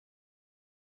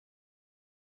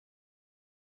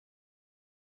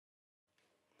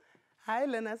Hi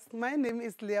learners, my name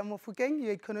is Leah Mofokeng,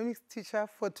 your economics teacher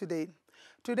for today.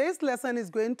 Today's lesson is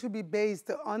going to be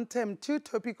based on term 2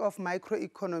 topic of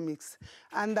microeconomics.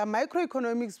 Under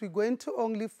microeconomics, we're going to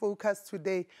only focus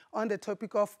today on the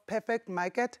topic of perfect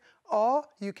market, or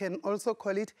you can also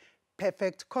call it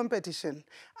perfect competition.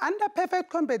 Under perfect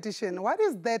competition, what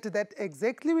is that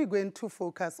exactly we're going to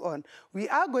focus on? We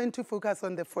are going to focus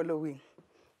on the following.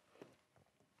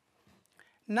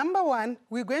 Number one,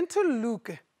 we're going to look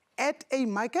at a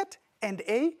market and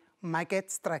a market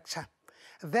structure.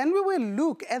 Then we will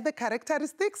look at the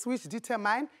characteristics which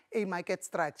determine a market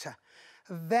structure.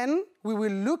 Then we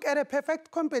will look at a perfect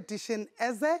competition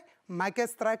as a market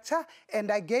structure,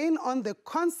 and again on the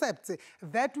concepts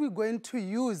that we're going to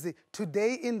use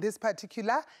today in this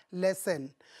particular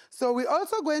lesson. So we're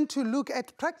also going to look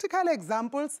at practical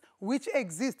examples which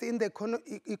exist in the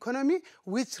economy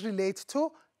which relate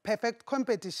to perfect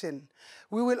competition.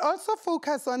 We will also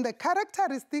focus on the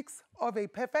characteristics of a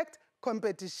perfect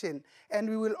competition, and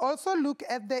we will also look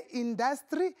at the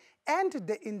industry and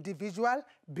the individual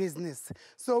business.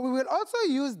 So we will also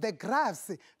use the graphs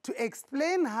to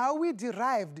explain how we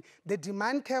derived the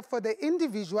demand curve for the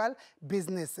individual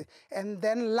business. And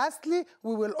then lastly,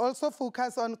 we will also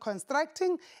focus on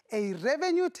constructing a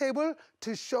revenue table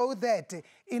to show that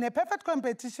in a perfect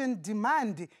competition,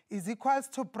 demand is equals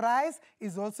to price,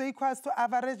 is also equals to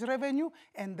average revenue,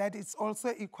 and that is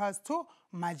also equals to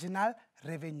marginal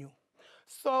revenue.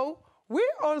 So we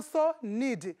also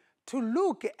need to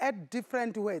look at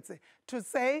different ways to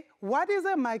say what is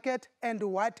a market and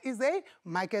what is a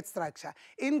market structure.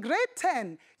 In grade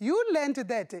 10, you learned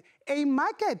that a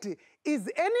market is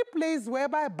any place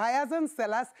whereby buyers and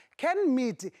sellers can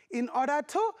meet in order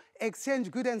to exchange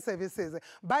goods and services.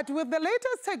 But with the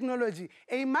latest technology,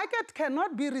 a market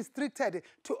cannot be restricted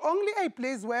to only a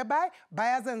place whereby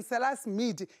buyers and sellers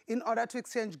meet in order to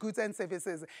exchange goods and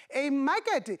services. A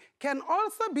market can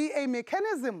also be a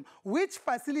mechanism which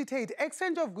facilitates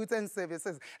exchange of goods and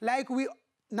services. Like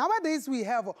nowadays, we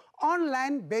have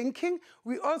online banking.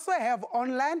 We also have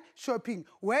online shopping,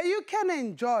 where you can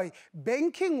enjoy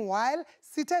banking while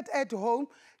seated at home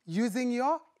using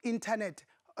your internet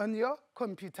on your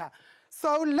computer.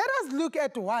 So let us look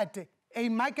at what a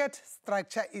market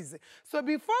structure is. So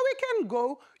before we can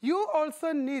go, you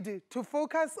also need to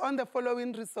focus on the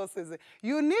following resources.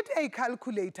 You need a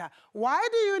calculator. Why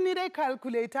do you need a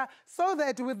calculator? So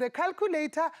that with the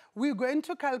calculator, we're going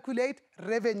to calculate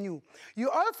revenue. You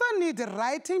also need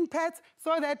writing pads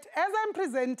so that as I'm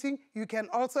presenting, you can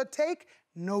also take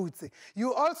notes.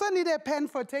 You also need a pen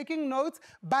for taking notes,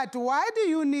 but why do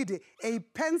you need a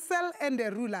pencil and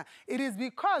a ruler? It is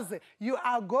because you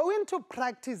are going to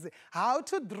practice how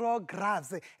to draw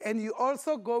graphs, and you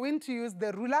also going to use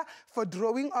the ruler for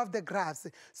drawing of the graphs.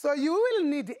 So you will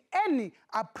need any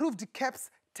approved CAPS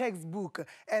textbook.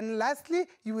 And lastly,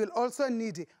 you will also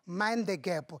need Mind the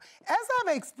Gap. As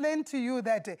I've explained to you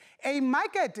that a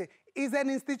market is an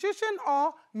institution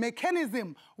or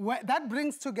mechanism that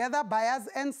brings together buyers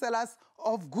and sellers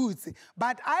of goods.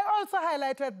 But I also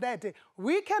highlighted that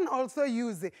we can also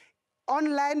use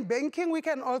online banking, we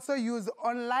can also use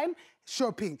online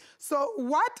shopping. So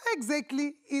what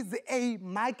exactly is a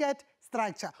market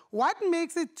structure? What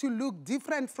makes it to look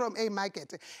different from a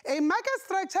market? A market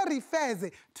structure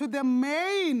refers to the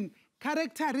main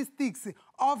characteristics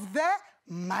of the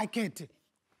market,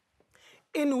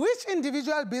 in which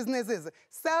individual businesses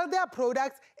sell their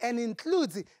products and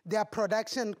includes their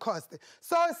production cost.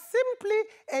 So simply,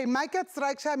 a market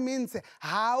structure means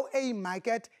how a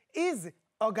market is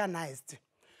organized.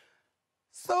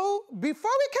 So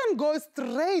before we can go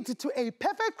straight to a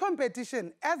perfect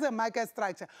competition as a market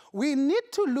structure, we need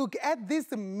to look at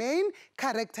these main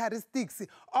characteristics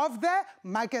of the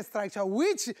market structure,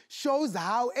 which shows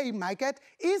how a market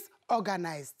is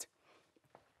organized.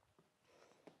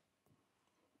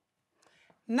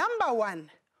 Number one,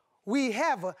 we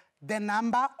have the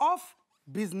number of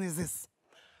businesses.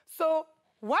 So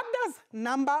what does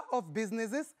number of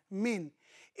businesses mean?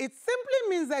 It simply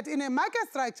means that in a market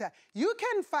structure, you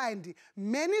can find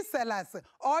many sellers,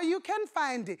 or you can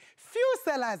find few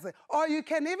sellers, or you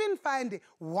can even find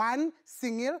one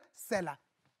single seller.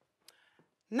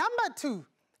 Number two,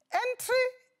 entry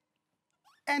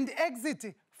and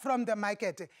exit from the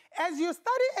market. As you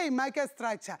study a market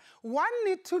structure, one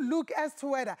needs to look as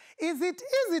to whether is it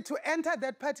easy to enter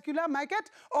that particular market,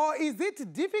 or is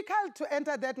it difficult to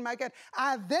enter that market?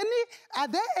 Are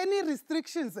there any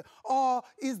restrictions, or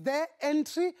is there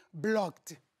entry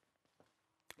blocked?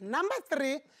 Number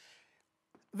three,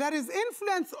 there is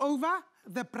influence over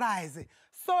the price.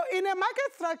 So in a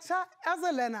market structure, as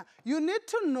a learner, you need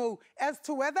to know as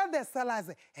to whether the sellers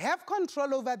have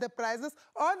control over the prices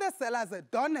or the sellers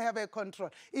don't have a control.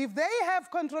 If they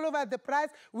have control over the price,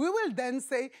 we will then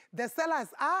say the sellers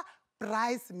are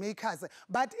price makers.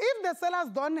 But if the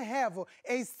sellers don't have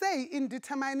a say in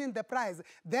determining the price,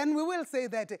 then we will say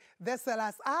that the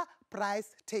sellers are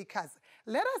price takers.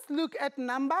 Let us look at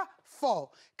number 4.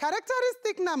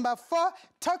 Characteristic number 4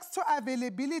 talks to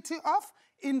availability of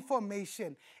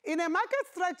information. In a market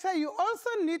structure, you also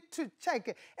need to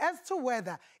check as to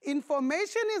whether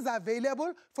information is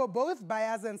available for both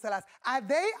buyers and sellers. Are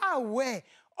they aware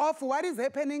of what is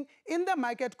happening in the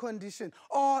market condition,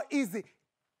 or is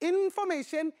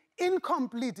information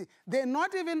incomplete? They're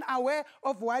not even aware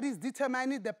of what is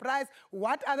determining the price,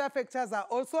 what other factors are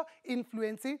also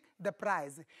influencing the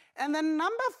price. And then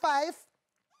number 5,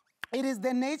 it is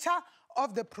the nature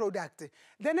of the product.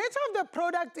 The nature of the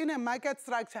product in a market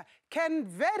structure can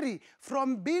vary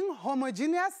from being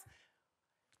homogeneous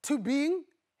to being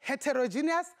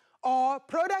heterogeneous, or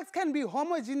products can be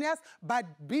homogeneous but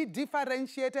be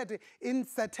differentiated in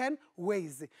certain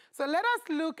ways. So let us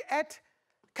look at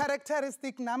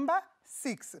characteristic number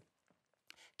 6.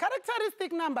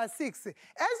 Characteristic number 6, as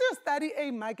you study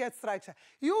a market structure,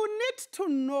 you need to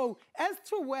know as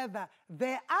to whether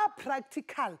there are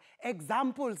practical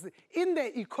examples in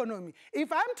the economy.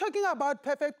 If I'm talking about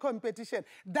perfect competition,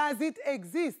 does it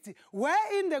exist?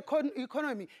 Where in the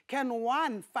economy can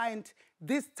one find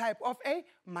this type of a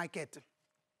market?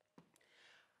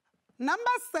 Number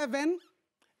 7,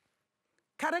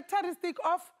 characteristic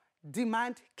of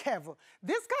demand curve.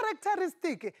 This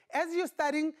characteristic, as you're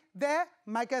studying the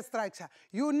market structure,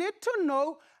 you need to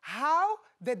know how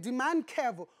the demand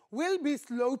curve will be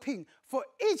sloping for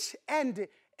each and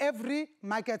every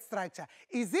market structure.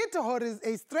 Is it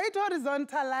a straight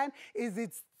horizontal line? Is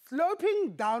it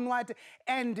sloping downward?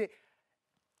 And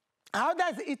how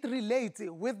does it relate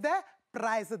with the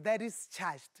price that is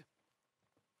charged?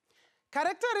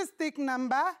 Characteristic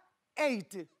number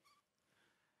 8.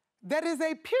 There is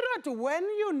a period when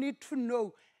you need to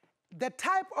know the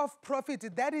type of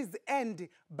profit that is earned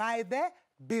by the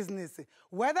business.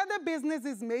 Whether the business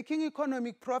is making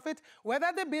economic profit, whether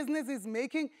the business is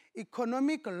making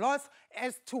economic loss,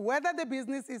 as to whether the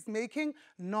business is making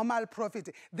normal profit.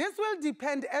 This will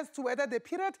depend as to whether the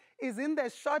period is in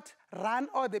the short run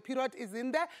or the period is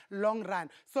in the long run.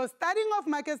 So studying of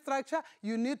market structure,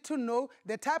 you need to know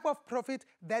the type of profit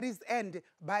that is earned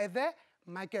by the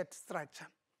market structure.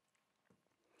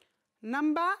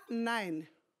 Number 9,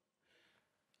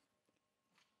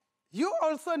 you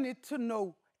also need to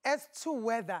know as to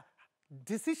whether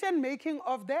decision-making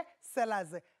of the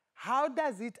sellers, how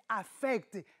does it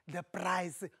affect the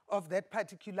price of that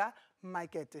particular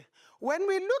market? When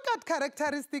we look at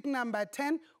characteristic number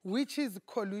 10, which is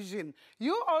collusion,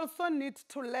 you also need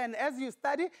to learn, as you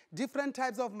study different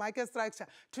types of market structure,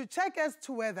 to check as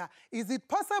to whether is it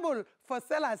possible for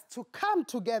sellers to come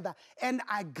together and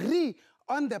agree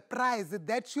on the price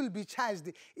that should be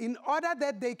charged in order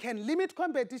that they can limit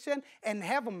competition and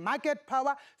have market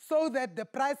power so that the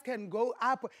price can go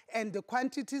up and the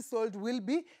quantity sold will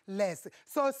be less.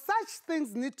 So such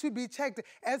things need to be checked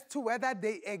as to whether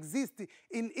they exist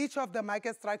in each of the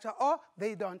market structure or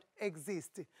they don't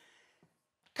exist.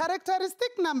 Characteristic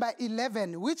number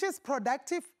 11, which is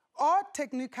productive or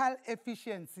technical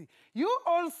efficiency. You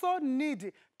also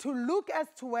need to look as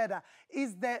to whether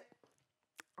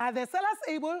are the sellers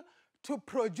able to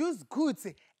produce goods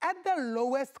at the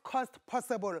lowest cost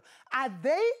possible? Are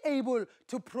they able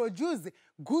to produce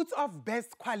goods of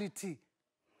best quality?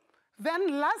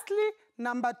 Then lastly,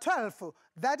 number 12,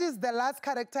 that is the last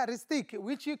characteristic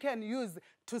which you can use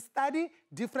to study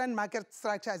different market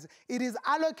structures. It is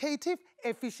allocative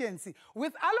efficiency.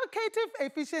 With allocative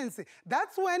efficiency,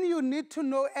 that's when you need to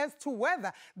know as to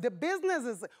whether the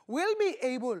businesses will be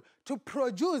able to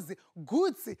produce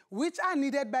goods which are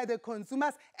needed by the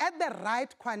consumers at the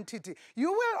right quantity.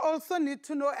 You will also need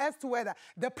to know as to whether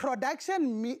the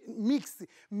production mix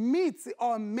meets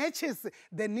or matches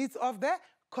the needs of the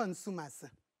consumers.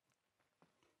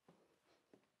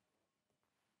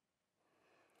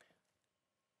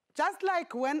 Just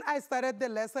like when I started the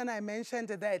lesson, I mentioned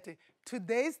that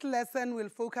today's lesson will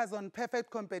focus on perfect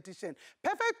competition.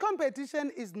 Perfect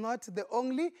competition is not the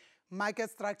only market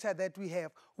structure that we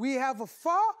have. We have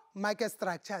 4 market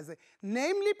structures,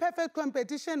 namely perfect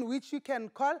competition, which you can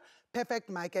call perfect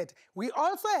market. We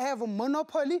also have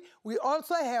monopoly, we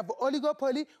also have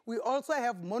oligopoly, we also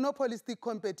have monopolistic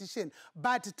competition.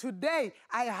 But today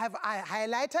I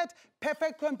highlighted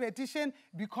perfect competition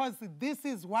because this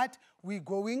is what we're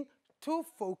going to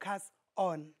focus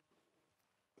on.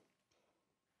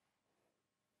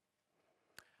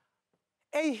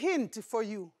 A hint for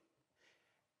you.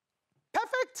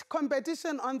 Perfect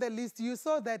competition on the list, you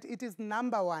saw that it is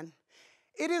number 1.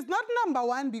 It is not number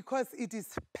 1 because it is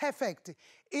perfect.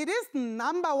 It is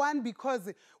number 1 because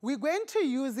we're going to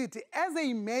use it as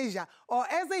a measure or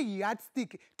as a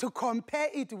yardstick to compare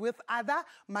it with other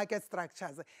market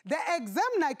structures. The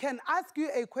examiner can ask you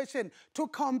a question to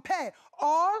compare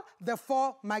all the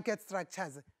 4 market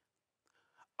structures.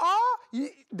 Or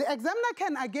the examiner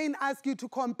can again ask you to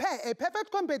compare a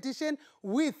perfect competition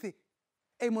with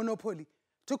a monopoly,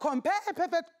 to compare a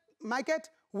perfect market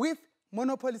with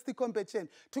monopolistic competition,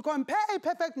 to compare a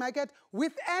perfect market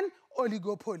with an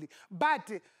oligopoly.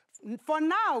 But for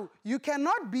now, you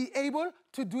cannot be able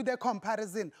to do the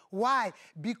comparison. Why?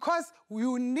 Because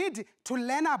you need to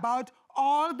learn about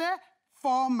all the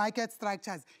 4 market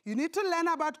structures. You need to learn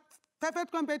about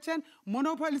perfect competition,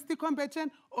 monopolistic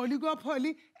competition,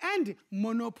 oligopoly, and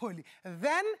monopoly.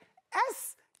 Then,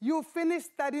 as you finish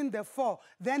studying the 4,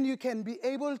 then you can be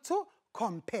able to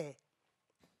compare.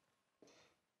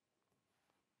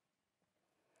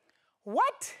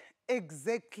 What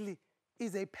exactly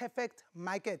is a perfect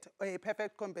market or a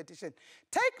perfect competition?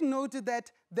 Take note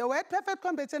that the word perfect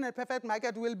competition and perfect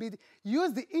market will be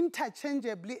used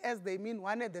interchangeably as they mean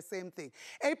one and the same thing.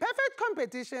 A perfect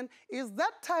competition is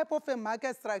that type of a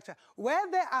market structure where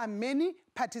there are many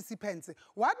participants.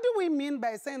 What do we mean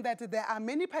by saying that there are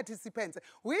many participants?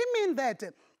 We mean that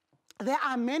there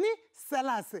are many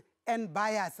sellers and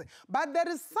buyers. But there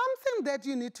is something that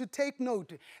you need to take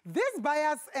note. These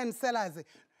buyers and sellers,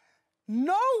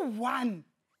 no one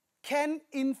can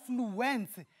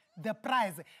influence the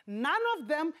price. None of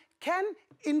them can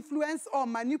influence or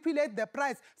manipulate the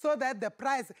price so that the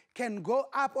price can go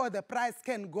up or the price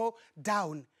can go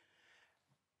down.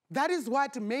 That is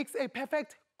what makes a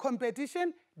perfect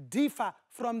competition differ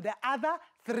from the other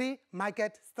 3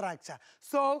 market structure.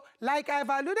 So, like I've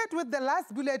alluded with the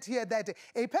last bullet here, that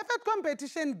a perfect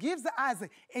competition gives us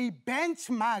a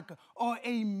benchmark or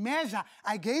a measure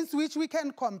against which we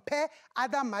can compare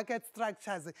other market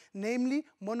structures, namely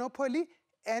monopoly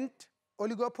and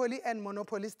oligopoly and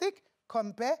monopolistic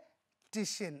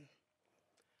competition.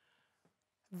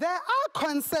 There are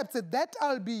concepts that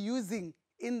I'll be using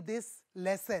in this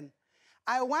lesson.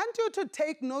 I want you to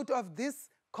take note of these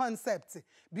concepts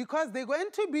because they're going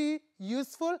to be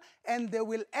useful and they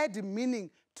will add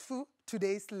meaning to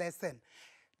today's lesson.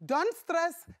 Don't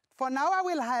stress. For now, I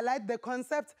will highlight the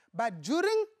concepts, but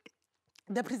during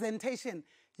the presentation,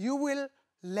 you will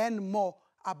learn more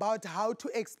about how to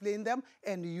explain them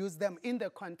and use them in the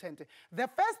content. The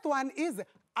first one is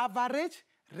average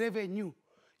revenue.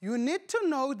 You need to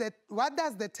know that what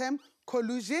does the term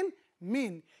collusion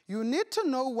mean. You need to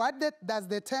know what does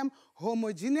the term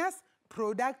homogeneous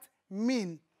product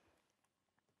mean.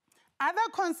 Other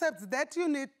concepts that you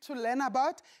need to learn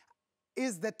about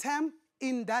is the term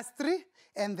industry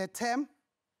and the term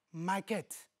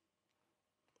market.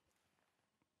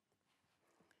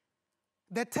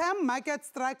 The term market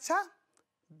structure,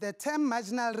 the term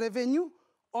marginal revenue,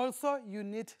 also you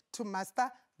need to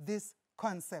master these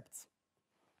concepts.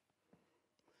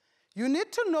 You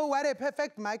need to know what a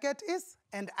perfect market is,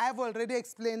 and I've already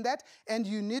explained that, and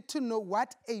you need to know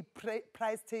what a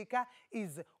price taker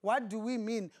is. What do we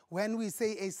mean when we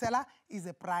say a seller is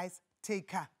a price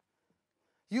taker?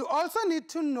 You also need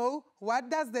to know what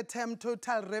does the term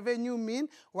total revenue mean,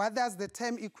 what does the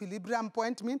term equilibrium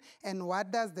point mean, and what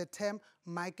does the term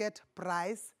market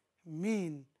price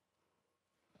mean.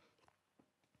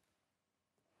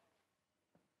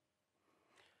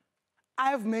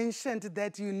 I've mentioned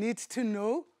that you need to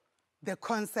know the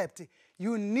concept.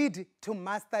 You need to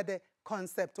master the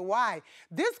concept. Why?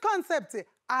 These concepts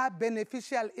are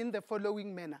beneficial in the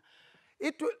following manner.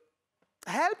 It will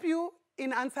help you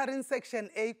in answering Section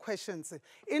A questions.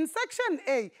 In Section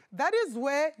A, that is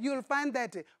where you'll find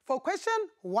that for question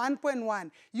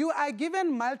 1.1, you are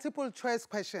given multiple choice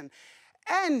question.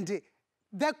 And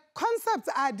the concepts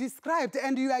are described,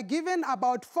 and you are given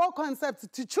about 4 concepts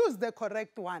to choose the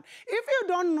correct one. If you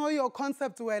don't know your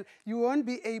concept well, you won't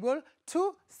be able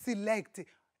to select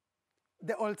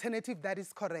the alternative that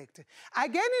is correct.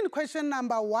 Again, in question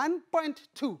number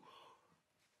 1.2,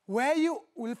 where you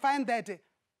will find that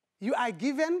you are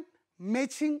given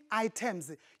matching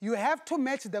items. You have to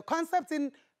match the concepts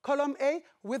in column A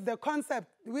with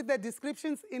the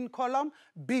descriptions in column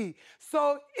B.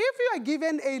 So if you are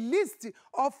given a list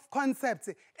of concepts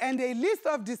and a list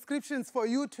of descriptions for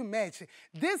you to match,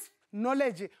 this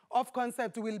knowledge of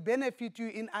concept will benefit you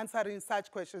in answering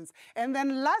such questions. And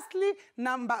then lastly,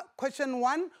 question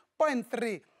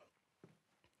 1.3.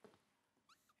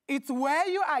 It's where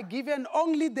you are given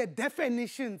only the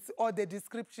definitions or the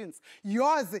descriptions.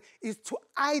 Yours is to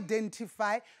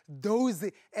identify those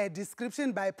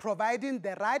descriptions by providing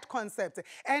the right concept.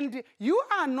 And you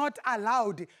are not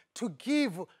allowed to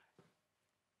give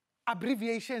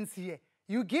abbreviations here.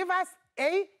 You give us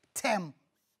a term.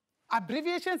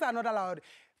 Abbreviations are not allowed.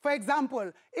 For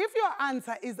example, if your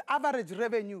answer is average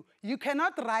revenue, you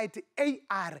cannot write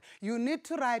AR. You need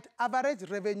to write average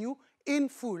revenue in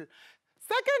full.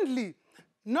 Secondly,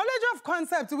 knowledge of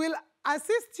concepts will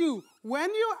assist you when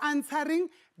you're answering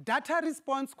data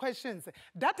response questions.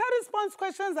 Data response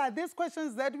questions are these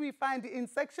questions that we find in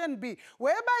section B,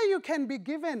 whereby you can be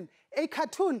given a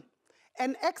cartoon,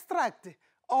 an extract,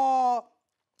 or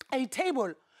a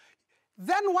table.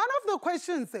 Then one of the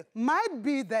questions might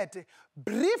be that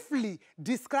briefly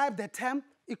describe the term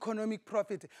economic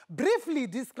profit, briefly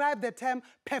describe the term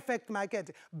perfect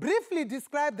market, briefly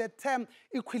describe the term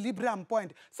equilibrium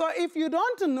point. So if you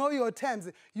don't know your terms,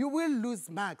 you will lose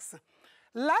marks.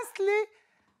 Lastly,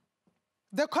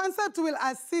 the concept will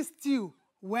assist you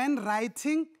when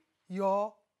writing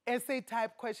your essay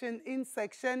type question in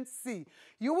section C.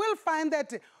 You will find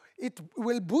that it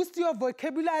will boost your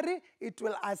vocabulary. It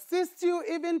will assist you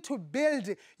even to build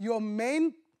your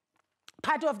main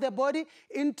part of the body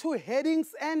into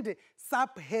headings and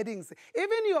subheadings.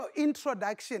 Even your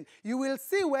introduction, you will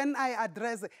see when I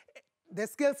address the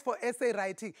skills for essay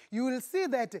writing, you will see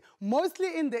that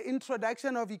mostly in the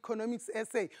introduction of economics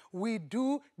essay, we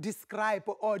do describe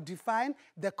or define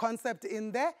the concept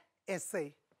in the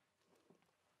essay.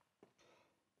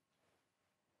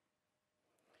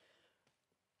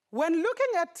 When looking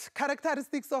at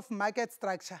characteristics of market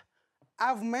structure,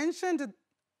 I've mentioned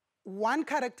one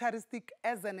characteristic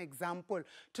as an example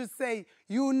to say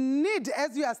you need,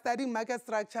 as you are studying market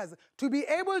structures, to be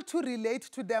able to relate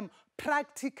to them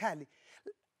practically.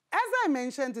 As I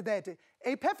mentioned that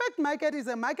a perfect market is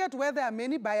a market where there are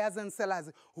many buyers and sellers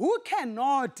who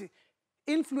cannot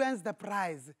influence the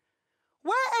price.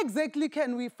 Where exactly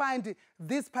can we find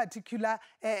these particular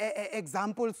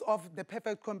examples of the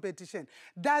perfect competition?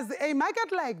 Does a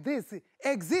market like this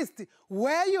exist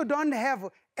where you don't have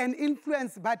an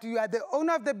influence, but you are the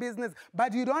owner of the business,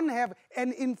 but you don't have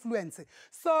an influence?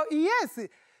 So yes,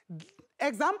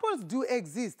 examples do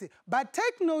exist, but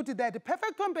take note that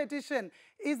perfect competition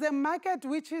is a market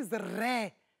which is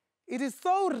rare. It is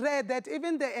so rare that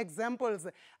even the examples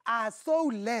are so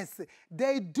less.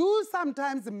 They do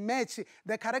sometimes match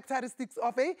the characteristics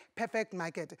of a perfect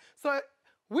market. So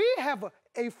we have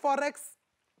a forex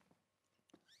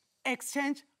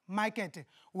exchange market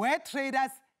where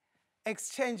traders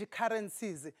exchange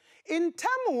currencies. In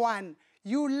term 1,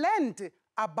 you learned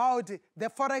about the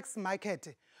forex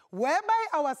market, whereby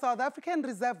our South African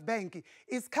Reserve Bank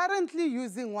is currently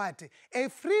using what? A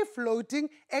free-floating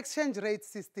exchange rate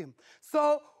system.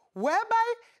 So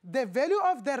whereby the value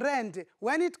of the rand,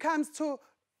 when it comes to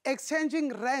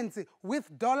exchanging rands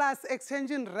with dollars,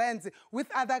 exchanging rands with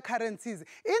other currencies,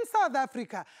 in South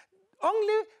Africa,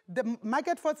 only the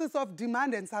market forces of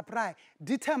demand and supply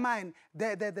determine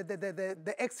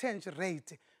the exchange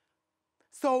rate.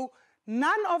 So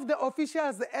none of the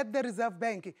officials at the Reserve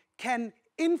Bank can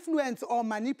influence or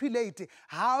manipulate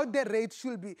how the rate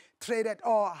should be traded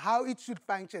or how it should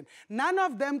function. None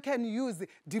of them can use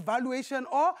devaluation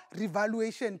or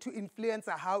revaluation to influence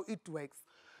how it works.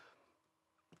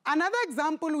 Another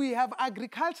example, we have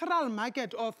agricultural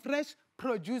market or fresh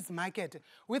produce market.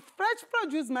 With fresh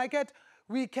produce market,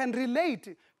 we can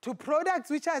relate to products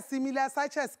which are similar,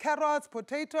 such as carrots,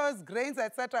 potatoes, grains,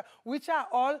 etc., which are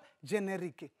all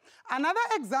generic. Another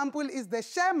example is the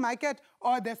share market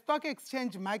or the stock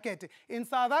exchange market. In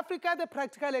South Africa, the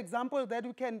practical example that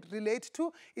we can relate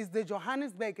to is the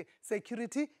Johannesburg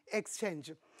Security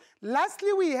Exchange.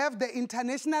 Lastly, we have the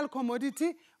international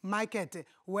commodity market,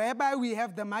 whereby we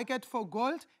have the market for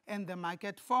gold and the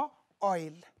market for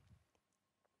oil.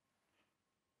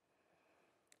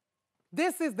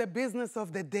 This is the business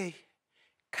of the day,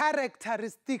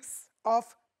 characteristics of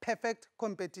perfect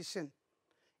competition.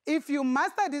 If you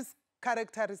master these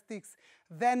characteristics,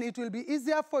 then it will be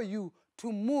easier for you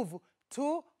to move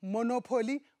to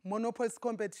monopoly, monopoly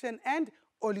competition, and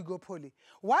oligopoly.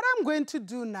 What I'm going to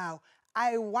do now,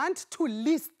 I want to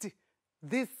list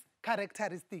these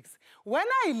characteristics. When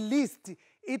I list,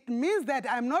 it means that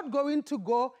I'm not going to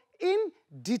go in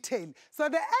detail. So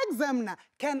the examiner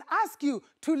can ask you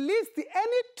to list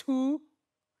any 2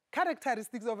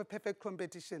 characteristics of a perfect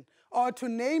competition or to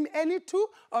name any 2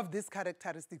 of these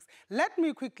characteristics. Let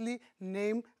me quickly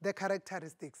name the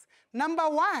characteristics. Number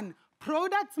 1,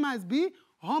 products must be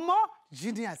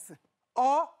homogeneous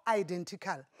or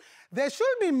identical. There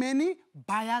should be many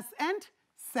buyers and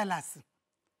sellers.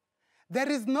 There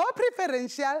is no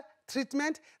preferential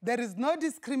treatment, there is no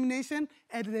discrimination,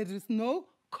 and there is no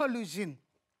collusion.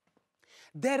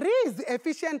 There is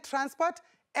efficient transport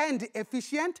and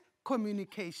efficient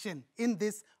communication in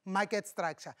this market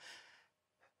structure.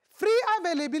 Free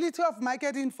availability of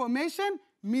market information,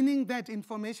 meaning that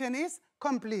information is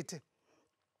complete.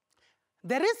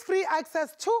 There is free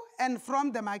access to and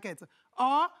from the market,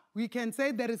 or we can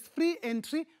say there is free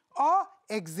entry or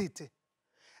exit.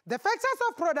 The factors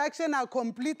of production are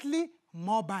completely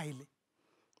mobile,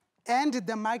 and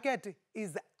the market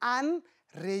is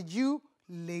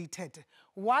unregulated.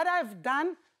 What I've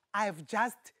done, I've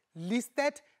just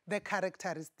listed the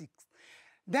characteristics.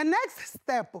 The next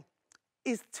step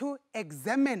is to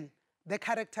examine the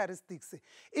characteristics.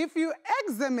 If you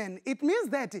examine, it means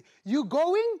that you're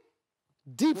going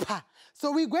deeper.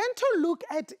 So we're going to look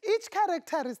at each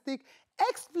characteristic,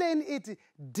 explain it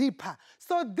deeper.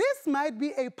 So this might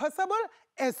be a possible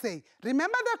essay.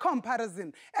 Remember the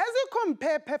comparison. As you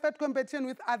compare perfect competition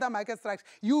with other market structures,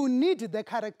 you need the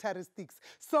characteristics.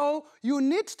 So you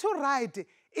need to write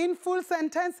in full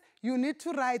sentence, you need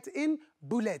to write in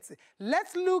bullets.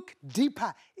 Let's look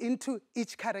deeper into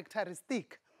each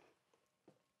characteristic.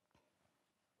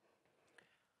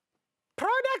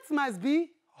 Products must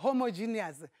be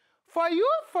homogeneous. For you,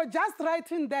 for just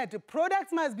writing that,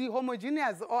 products must be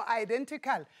homogeneous or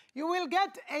identical, you will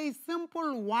get a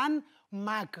simple 1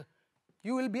 mark.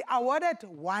 You will be awarded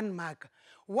 1 mark.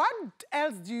 What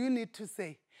else do you need to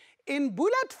say? In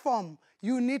bullet form,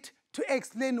 you need to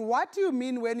explain what you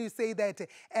mean when you say that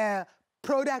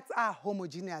products are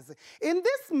homogeneous. In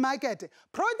this market,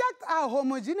 products are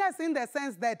homogeneous in the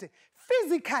sense that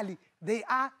physically they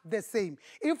are the same.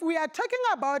 If we are talking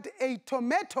about a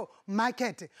tomato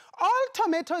market, all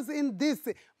tomatoes in this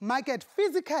market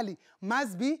physically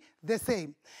must be the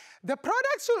same. The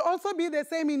products should also be the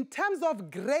same in terms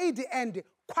of grade and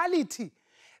quality.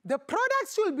 The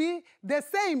products should be the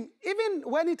same even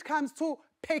when it comes to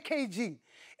packaging.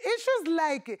 Issues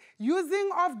like using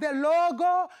of the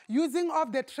logo, using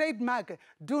of the trademark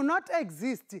do not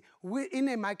exist in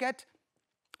a market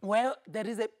where there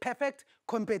is a perfect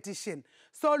competition.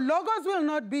 So logos will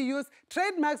not be used,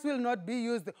 trademarks will not be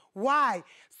used. Why?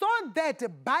 So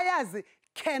that buyers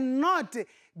cannot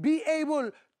be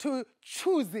able to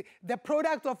choose the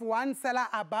product of one seller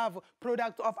above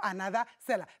product of another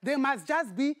seller. They must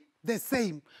just be the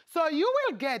same. So you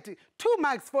will get 2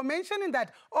 marks for mentioning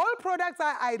that all products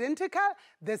are identical,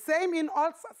 the same in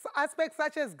all aspects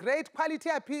such as grade, quality,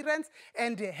 appearance,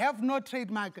 and have no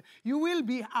trademark. You will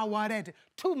be awarded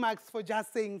 2 marks for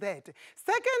just saying that.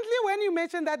 Secondly, when you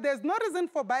mention that there's no reason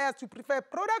for buyers to prefer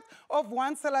product of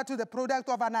one seller to the product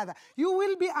of another, you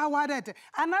will be awarded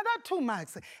another 2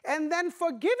 marks. And then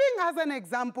for giving us an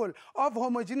example of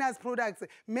homogeneous products,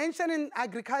 mentioning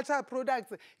agricultural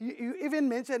products, you even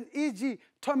mention e.g.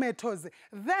 tomatoes,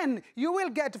 then you will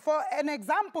get, for an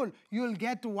example, you'll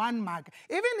get 1 mark.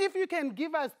 Even if you can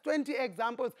give us 20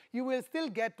 examples, you will still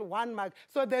get 1 mark.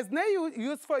 So there's no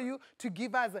use for you to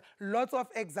give us lots of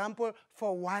examples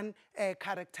for one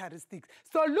characteristic.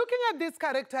 So looking at these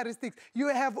characteristics, you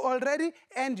have already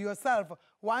earned yourself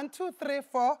 1, 2, 3,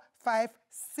 4, 5,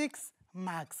 6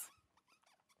 marks.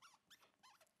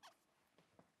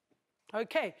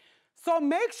 Okay. So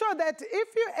make sure that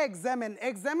if you examine,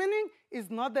 examining is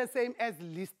not the same as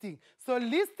listing. So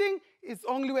listing is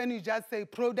only when you just say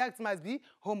products must be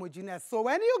homogeneous. So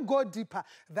when you go deeper,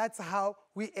 that's how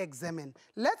we examine.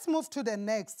 Let's move to the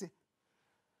next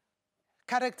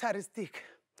characteristic.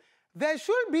 There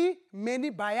should be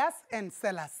many buyers and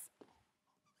sellers.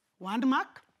 1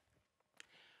 mark.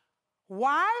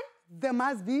 Why there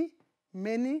must be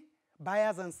many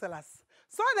buyers and sellers?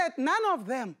 So that none of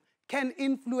them can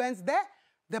influence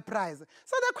the price.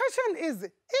 So the question is,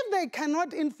 if they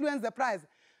cannot influence the price,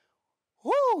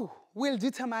 who will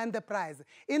determine the price?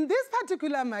 In this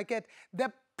particular market,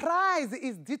 the price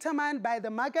is determined by the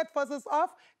market forces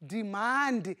of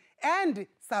demand and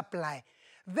supply.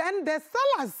 Then the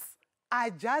sellers are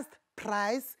just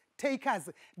price takers.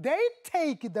 They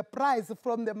take the price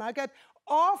from the market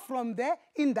or from the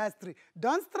industry.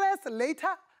 Don't stress, later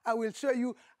I will show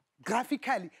you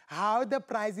graphically how the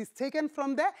price is taken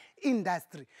from the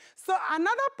industry. So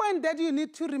another point that you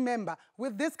need to remember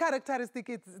with this characteristic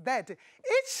is that each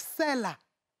seller's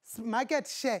market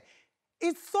share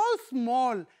is so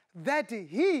small that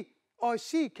he or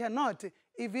she cannot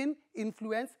even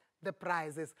influence the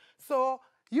prices. So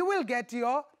you will get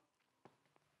your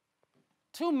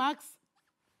 2 marks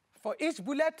for each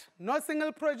bullet. No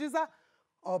single producer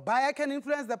or buyer can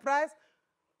influence the price.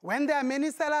 When there are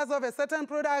many sellers of a certain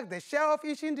product, the share of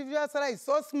each individual seller is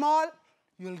so small,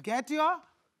 you'll get your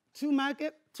two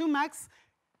max.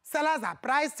 Sellers are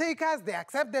price takers. They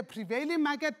accept the prevailing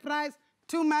market price,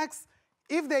 2 max.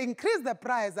 If they increase the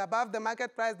price above the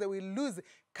market price, they will lose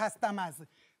customers.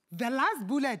 The last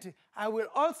bullet, I will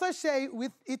also share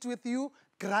it with you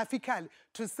graphically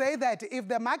to say that if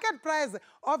the market price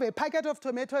of a packet of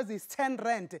tomatoes is 10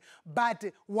 rand, but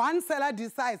one seller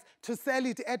decides to sell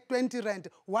it at 20 rand,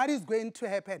 what is going to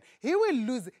happen? He will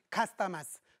lose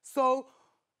customers. So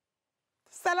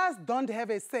sellers don't have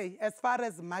a say as far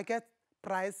as market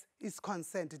price is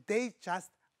concerned. They just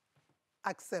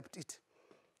accept it.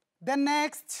 The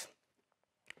next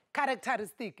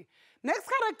characteristic. Next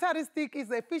characteristic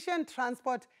is efficient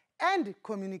transport and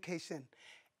communication,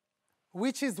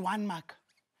 which is 1 mark.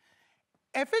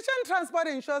 Efficient transport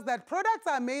ensures that products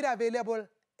are made available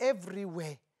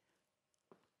everywhere.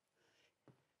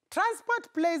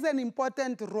 Transport plays an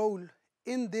important role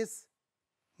in this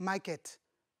market.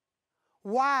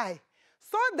 Why?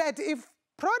 So that if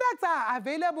products are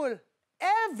available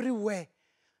everywhere,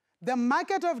 the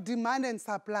market of demand and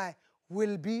supply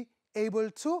will be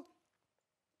able to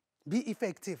be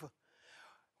effective.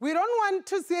 We don't want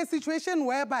to see a situation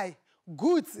whereby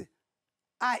goods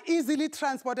are easily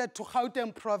transported to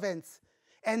Gauteng province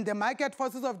and the market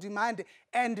forces of demand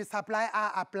and the supply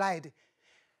are applied.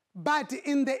 But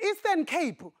in the Eastern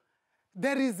Cape,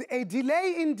 there is a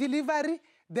delay in delivery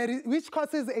which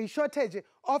causes a shortage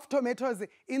of tomatoes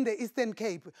in the Eastern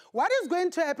Cape. What is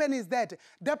going to happen is that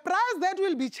the price that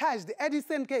will be charged at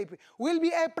Eastern Cape will be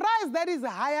a price that is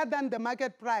higher than the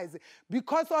market price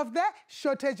because of the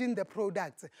shortage in the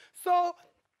products. So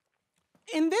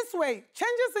in this way,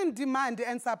 changes in demand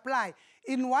and supply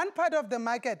in one part of the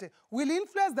market will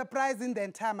influence the price in the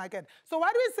entire market. So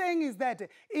what we're saying is that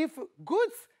if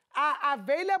goods are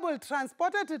available,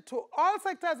 transported to all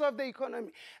sectors of the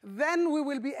economy, then we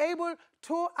will be able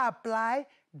to apply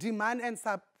demand and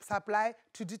supply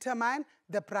to determine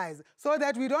the price, so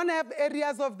that we don't have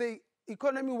areas of the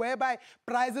economy whereby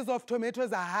prices of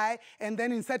tomatoes are high and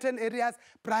then in certain areas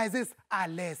prices are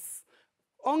less.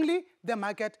 Only the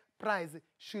market price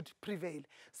should prevail.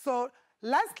 So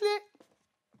lastly,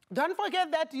 don't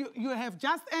forget that you have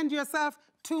just earned yourself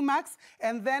 2 marks,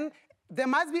 and then there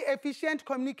must be efficient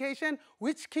communication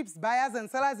which keeps buyers and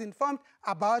sellers informed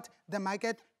about the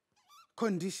market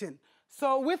condition.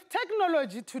 So with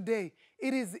technology today,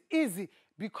 it is easy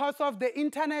because of the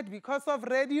internet, because of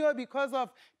radio, because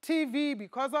of TV,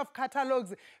 because of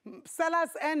catalogs.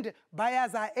 Sellers and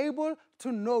buyers are able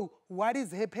to know what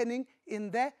is happening in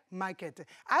the market.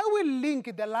 I will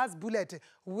link the last bullet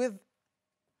with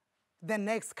the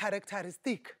next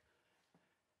characteristic.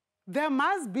 There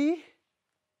must be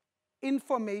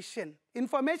information.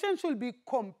 Information should be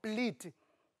complete.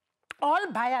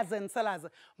 All buyers and sellers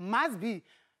must be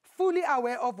fully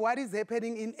aware of what is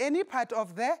happening in any part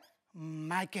of the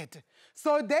market.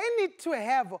 So they need to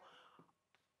have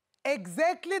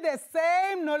exactly the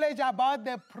same knowledge about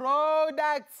the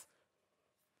products,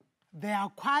 their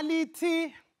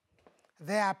quality,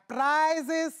 their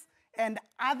prices, and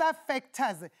other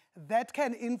factors that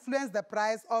can influence the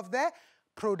price of the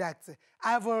products.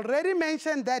 I've already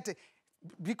mentioned that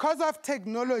because of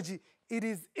technology, it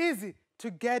is easy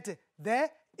to get the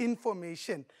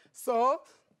information. So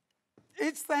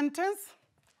each sentence,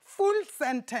 full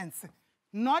sentence,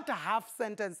 not a half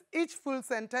sentence. Each full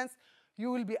sentence,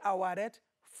 you will be awarded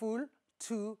full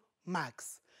 2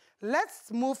 marks.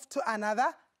 Let's move to another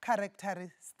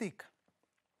characteristic.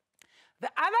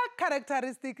 The other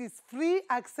characteristic is free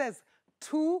access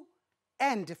to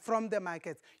and from the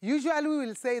markets. Usually we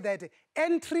will say that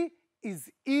entry is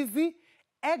easy,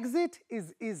 exit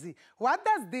is easy. What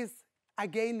does this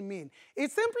again mean?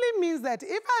 It simply means that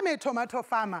if I'm a tomato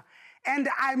farmer and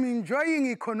I'm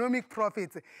enjoying economic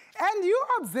profits and you're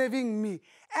observing me,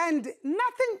 and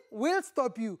nothing will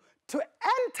stop you to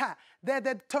enter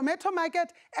the tomato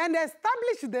market and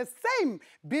establish the same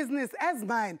business as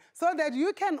mine so that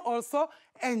you can also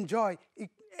enjoy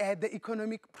the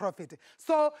economic profit.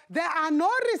 So there are no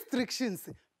restrictions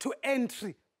to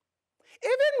entry.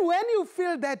 Even when you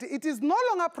feel that it is no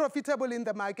longer profitable in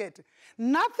the market,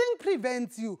 nothing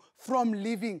prevents you from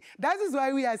leaving. That is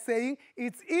why we are saying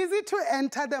it's easy to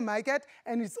enter the market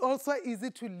and it's also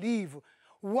easy to leave.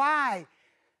 Why?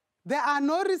 There are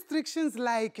no restrictions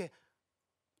like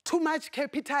too much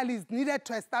capital is needed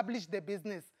to establish the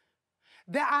business.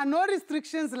 There are no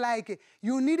restrictions like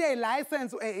you need a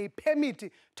license or a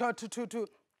permit to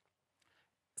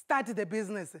start the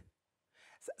business.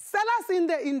 Sellers in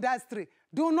the industry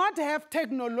do not have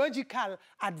technological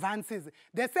advances.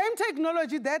 The same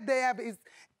technology that they have is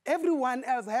everyone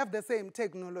else have the same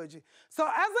technology. So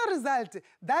as a result,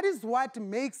 that is what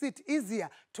makes it easier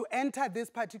to enter these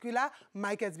particular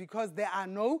markets because there are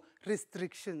no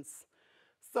restrictions.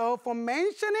 So for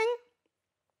mentioning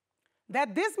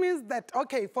that, this means that,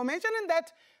 okay, for mentioning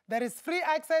that there is free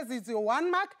access is your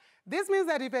 1 mark. This means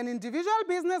that if an individual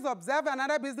business observes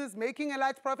another business making a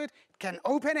large profit, it can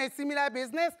open a similar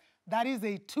business. That is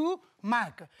a 2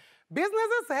 mark.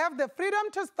 Businesses have the freedom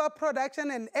to stop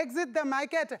production and exit the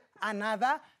market,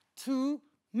 another 2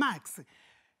 marks.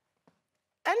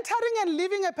 Entering and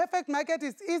leaving a perfect market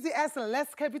is easy as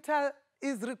less capital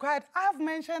is required. I've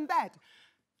mentioned that.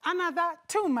 Another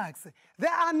 2 marks.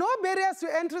 There are no barriers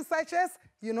to entry such as,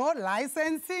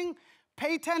 licensing,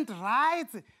 patent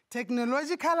rights,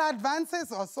 technological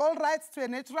advances, or sole rights to a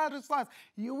natural resource.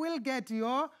 You will get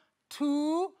your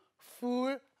 2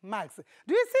 full marks.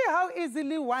 Do you see how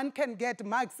easily one can get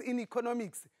marks in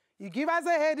economics? You give us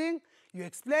a heading, you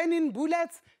explain in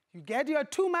bullets, you get your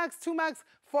 2 marks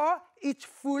for each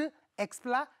full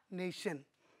explanation.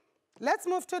 Let's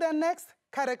move to the next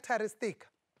characteristic.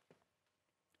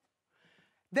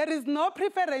 There is no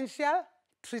preferential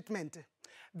treatment.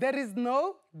 There is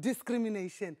no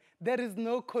discrimination. There is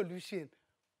no collusion.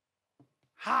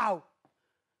 How?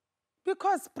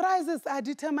 Because prices are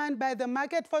determined by the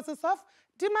market forces of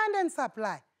demand and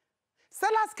supply.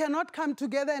 Sellers cannot come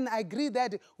together and agree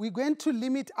that we're going to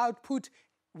limit output,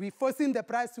 we're forcing the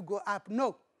price to go up.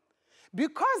 No.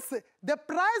 Because the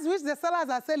price which the sellers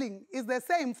are selling is the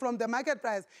same from the market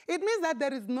price, it means that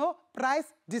there is no price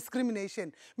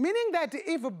discrimination. Meaning that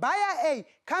if buyer A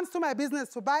comes to my business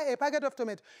to buy a packet of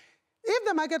tomato, if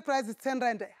the market price is 10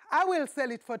 rand, I will sell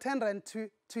it for 10 rand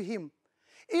to him.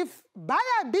 If buyer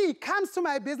B comes to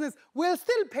my business, we'll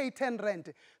still pay 10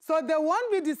 rand. So there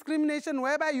won't be discrimination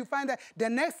whereby you find that the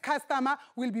next customer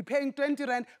will be paying 20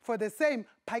 rand for the same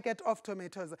packet of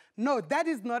tomatoes. No, that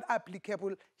is not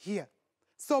applicable here.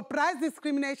 So price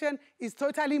discrimination is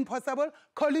totally impossible.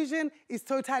 Collusion is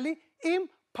totally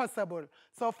impossible.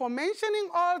 So for mentioning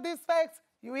all these facts,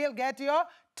 you will get your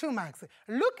 2 marks.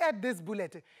 Look at this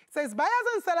bullet. It says buyers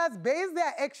and sellers base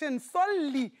their action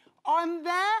solely on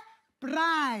their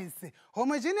price.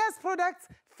 Homogeneous products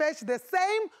fetch the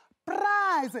same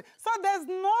price. So there's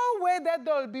no way that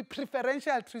there will be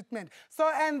preferential treatment.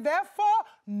 So, and therefore,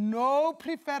 no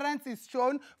preference is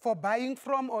shown for buying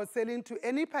from or selling to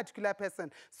any particular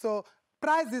person. So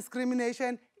price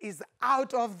discrimination is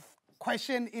out of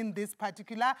question in this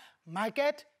particular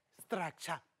market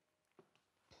structure.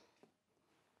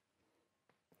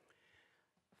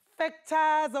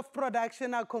 Factors of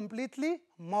production are completely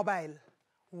mobile.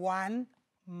 1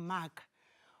 mark.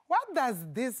 What does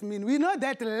this mean? We know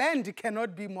that land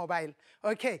cannot be mobile.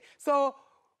 Okay, so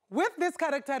with this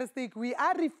characteristic, we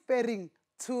are referring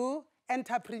to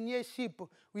entrepreneurship.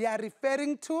 We are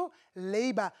referring to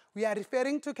labor. We are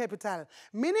referring to capital.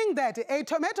 Meaning that a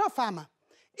tomato farmer,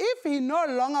 if he no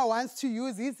longer wants to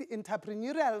use his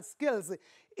entrepreneurial skills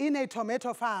in a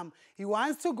tomato farm, he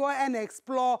wants to go and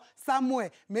explore somewhere,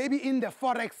 maybe in the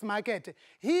forex market,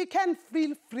 he can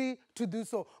feel free to do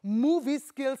so. Move his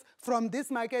skills from this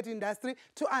market industry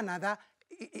to another,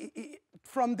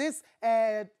 from this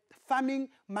farming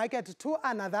market to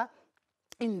another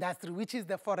industry, which is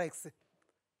the forex.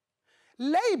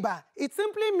 Labor, it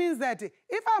simply means that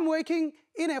if I'm working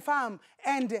in a farm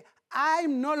and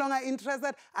I'm no longer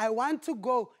interested, I want to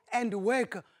go and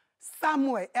work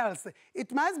somewhere else,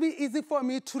 it must be easy for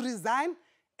me to resign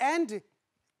and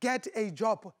get a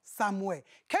job somewhere.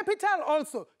 Capital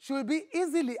also should be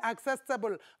easily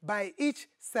accessible by each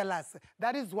seller.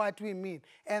 That is what we mean.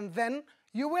 And then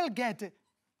you will get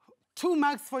 2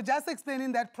 marks for just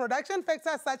explaining that production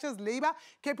factors such as labor,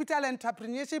 capital, and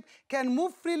entrepreneurship can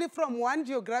move freely from one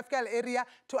geographical area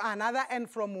to another and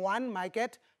from one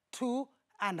market to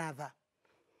another.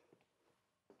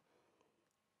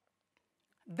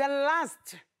 The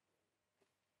last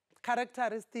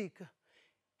characteristic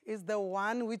is the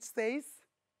one which says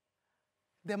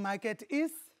the market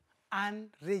is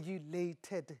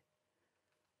unregulated.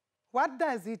 What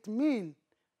does it mean?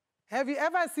 Have you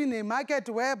ever seen a market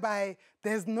whereby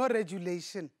there's no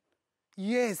regulation?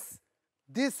 Yes,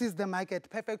 this is the market,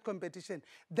 perfect competition.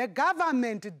 The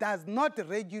government does not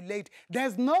regulate.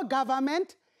 There's no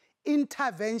government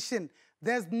intervention.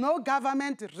 There's no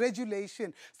government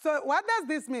regulation. So what does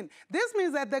this mean? This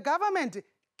means that the government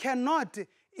cannot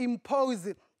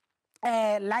impose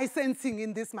licensing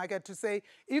in this market to say,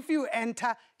 if you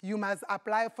enter, you must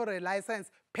apply for a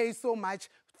license, pay so much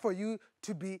for you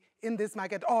to be in this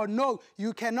market. Or no,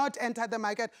 you cannot enter the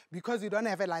market because you don't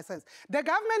have a license. The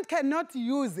government cannot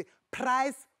use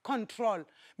price control,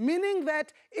 meaning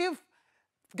that if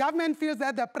government feels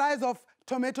that the price of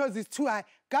tomatoes is too high.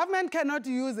 Government cannot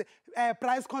use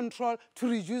price control to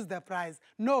reduce the price.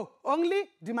 No, only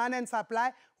demand and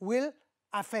supply will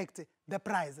affect the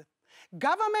price.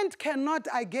 Government cannot,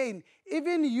 again,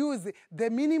 even use the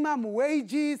minimum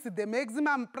wages, the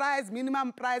maximum price,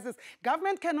 minimum prices.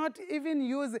 Government cannot even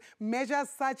use measures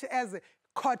such as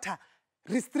quota,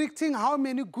 restricting how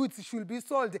many goods should be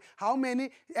sold, how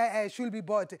many should be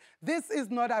bought. This is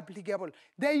not applicable.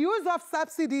 The use of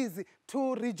subsidies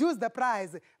to reduce the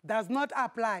price does not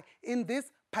apply in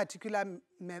this particular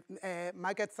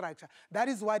market structure. That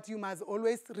is what you must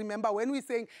always remember when we're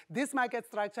saying this market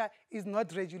structure is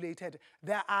not regulated.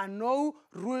 There are no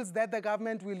rules that the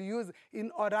government will use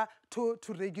in order to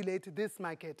regulate this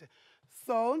market.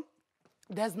 So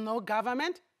there's no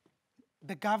government.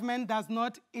 The government does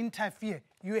not interfere.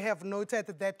 You have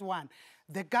noted that one.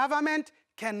 The government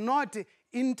cannot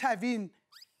intervene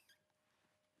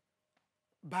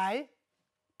by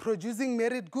producing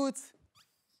merit goods,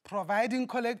 providing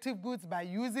collective goods, by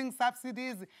using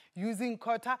subsidies, using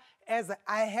quota, as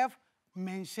I have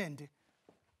mentioned.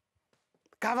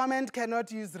 Government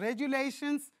cannot use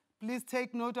regulations. Please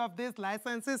take note of this.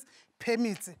 Licenses,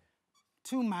 permits,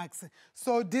 2 marks.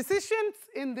 So decisions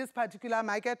in this particular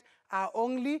market are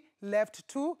only left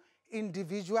to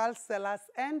individual sellers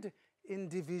and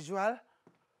individual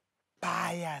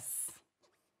buyers.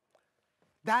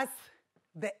 That's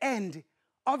the end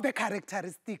of the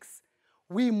characteristics.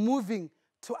 We're moving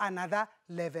to another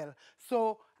level.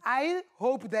 So I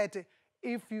hope that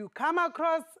if you come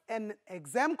across an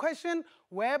exam question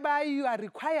whereby you are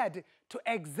required to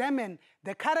examine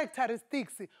the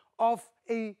characteristics of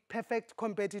a perfect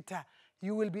competitor,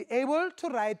 you will be able to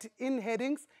write in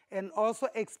headings and also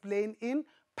explain in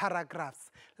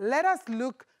paragraphs. Let us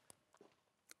look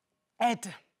at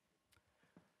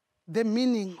the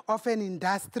meaning of an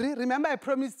industry. Remember, I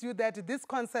promised you that this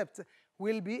concept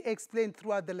will be explained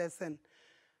throughout the lesson.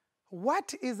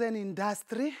 What is an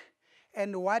industry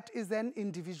and what is an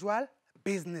individual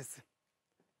business?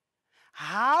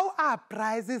 How are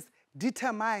prices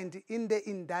determined in the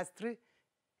industry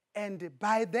and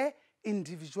by the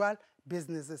individual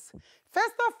businesses?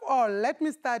 First of all, let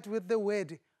me start with the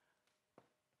word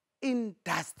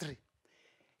industry.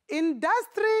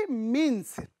 Industry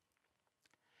means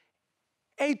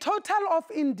a total of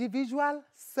individual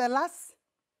sellers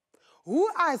who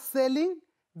are selling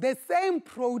the same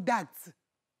products.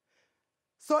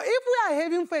 So if we are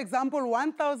having, for example,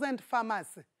 1,000 farmers,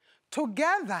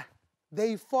 together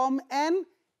they form an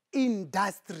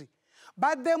industry.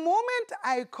 But the moment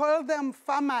I call them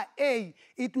farmer A,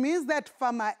 it means that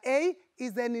farmer A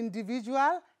is an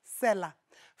individual seller.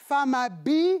 Farmer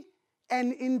B,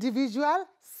 an individual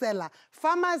seller.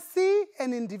 Farmer C,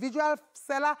 an individual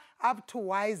seller up to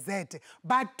YZ.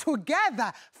 But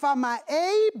together, farmer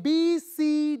A, B,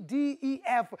 C, D, E,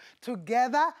 F,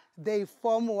 together they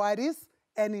form what is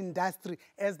an industry,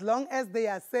 as long as they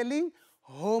are selling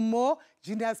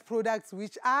homogeneous products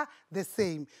which are the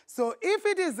same. So if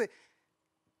it is a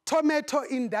tomato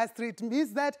industry, it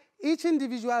means that each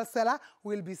individual seller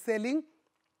will be selling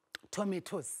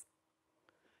tomatoes.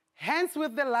 Hence,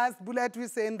 with the last bullet, we're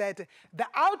saying that the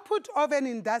output of an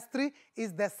industry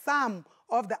is the sum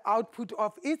of the output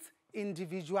of its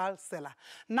individual seller.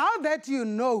 Now that you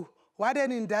know what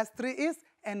an industry is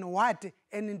and what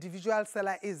an individual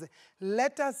seller is,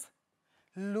 let us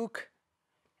look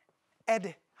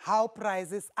at how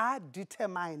prices are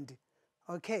determined.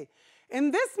 Okay.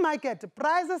 In this market,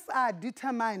 prices are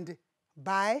determined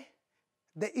by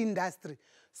the industry.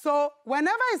 So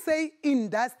whenever I say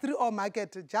industry or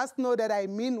market, just know that I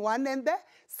mean one and the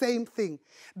same thing.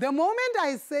 The moment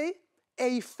I say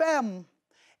a firm,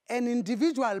 an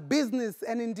individual business,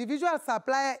 an individual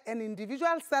supplier, an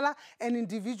individual seller, an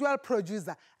individual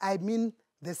producer, I mean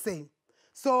the same.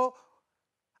 So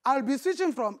I'll be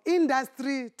switching from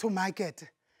industry to market.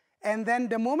 And then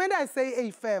the moment I say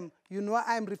a firm, you know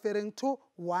I'm referring to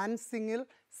one single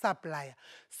supplier.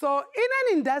 So in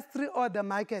an industry or the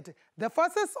market, the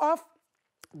forces of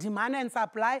demand and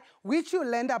supply, which you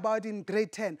learned about in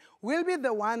grade 10, will be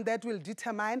the one that will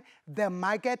determine the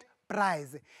market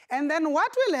price. And then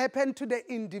what will happen to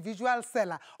the individual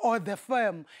seller or the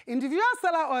firm? Individual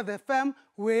seller or the firm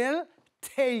will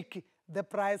take the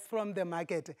price from the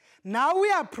market. Now we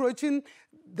are approaching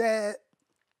the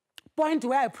point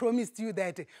where I promised you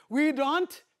that we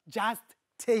don't just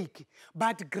take,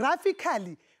 but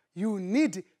graphically you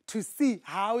need to see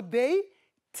how they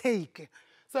take.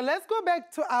 So let's go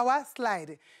back to our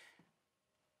slide.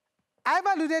 I've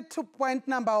alluded to point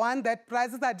number 1, that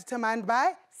prices are determined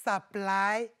by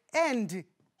supply and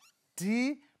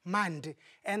demand. demand,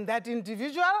 and that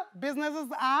individual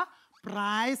businesses are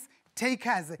price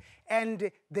takers,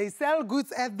 and they sell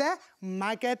goods at the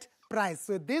market price.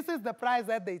 So this is the price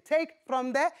that they take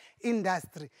from the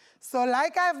industry. So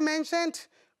like I've mentioned,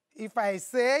 if I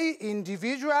say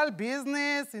individual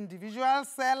business, individual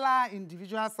seller,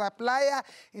 individual supplier,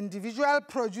 individual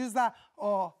producer,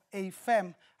 or a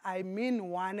firm, I mean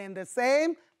one and the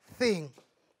same thing.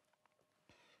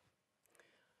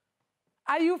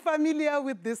 Are you familiar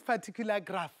with this particular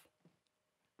graph?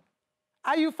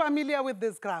 Are you familiar with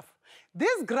this graph?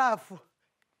 This graph,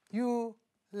 you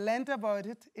learned about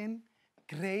it in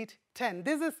grade 10.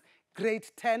 This is grade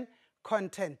 10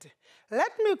 content.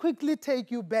 Let me quickly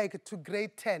take you back to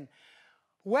grade 10.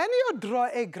 When you draw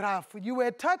a graph, you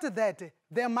were taught that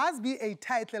there must be a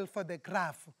title for the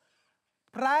graph.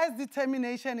 Price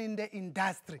determination in the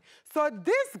industry. So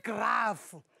this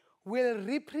graph will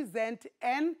represent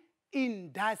an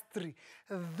industry.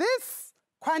 This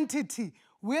quantity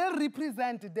will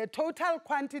represent the total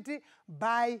quantity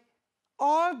by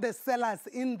all the sellers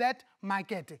in that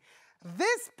market.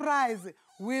 This price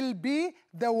will be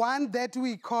the one that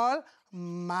we call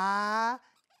market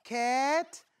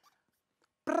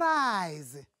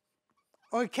price.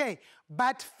 Okay,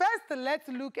 but first let's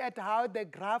look at how the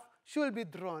graph should be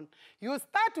drawn. You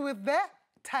start with the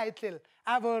title.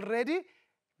 I've already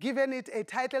given it a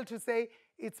title to say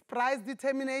it's price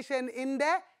determination in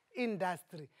the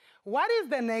industry. What is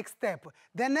the next step?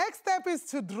 The next step is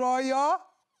to draw your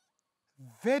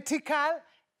vertical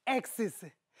axis.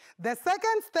 The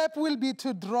second step will be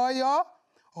to draw your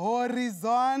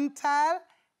horizontal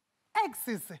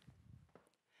axis.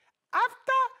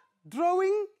 After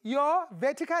drawing your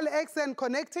vertical axis and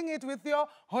connecting it with your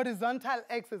horizontal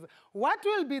axis, what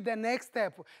will be the next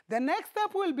step? The next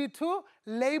step will be to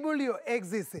label your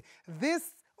axis.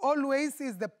 This always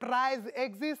is the price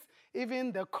axis,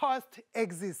 even the cost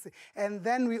axis. And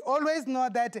then we always know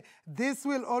that this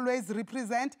will always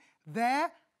represent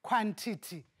the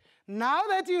quantity. Now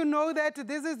that you know that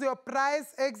this is your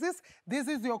price axis, this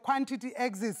is your quantity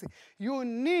axis, you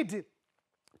need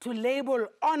to label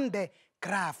on the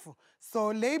graph.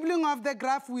 So labeling of the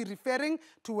graph, we're referring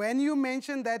to when you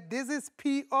mention that this is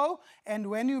PO and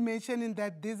when you mention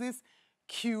that this is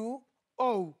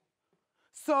QO.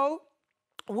 So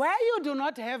where you do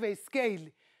not have a scale,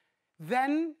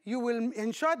 then you will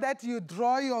ensure that you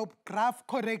draw your graph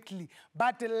correctly.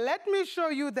 But let me show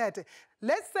you that.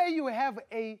 Let's say you have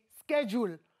a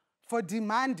schedule for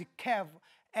demand curve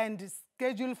and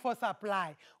schedule for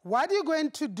supply. What you're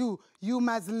going to do, you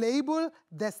must label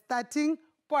the starting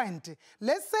point.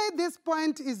 Let's say this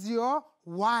point is your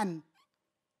 1.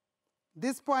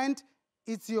 This point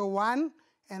is your 1,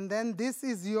 and then this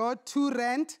is your 2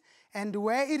 rand, and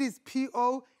where it is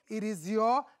PO, it is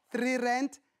your 3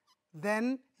 rand,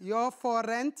 then your 4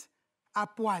 rand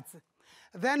upwards.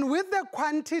 Then with the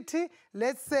quantity,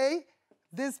 let's say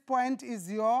this point is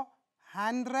your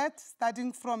 100,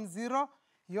 starting from 0,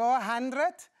 your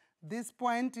 100. This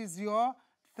point is your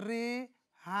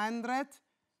 300,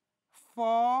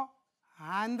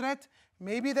 400.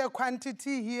 Maybe the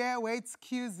quantity here, where it's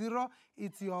Q0,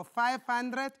 it's your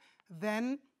 500.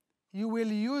 Then you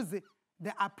will use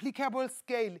the applicable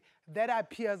scale that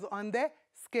appears on the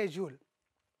schedule.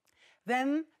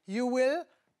 Then you will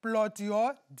plot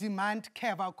your demand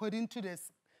curve according to the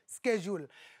schedule.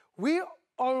 We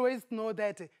always know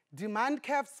that demand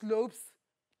curve slopes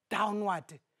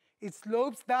downward. It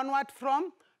slopes downward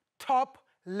from top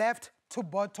left to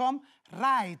bottom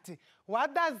right.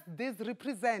 What does this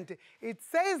represent? It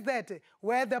says that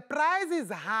where the price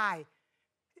is high,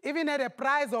 even at a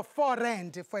price of 4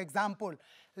 rand, for example,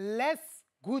 less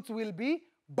goods will be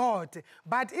bought.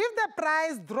 But if the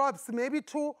price drops maybe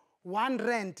to 1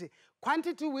 rand,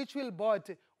 quantity which will bought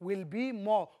will be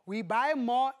more. We buy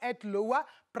more at lower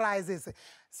prices.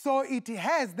 So it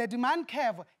has, the demand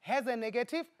curve has a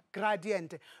negative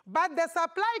gradient. But the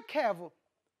supply curve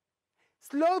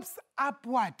slopes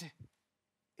upward.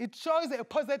 It shows a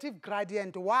positive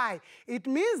gradient. Why? It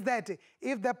means that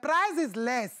if the price is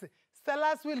less,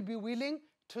 sellers will be willing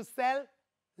to sell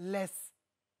less.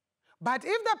 But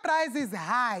if the price is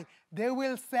high, they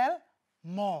will sell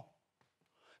more.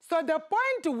 So the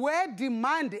point where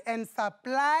demand and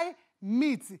supply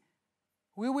meet,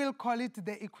 we will call it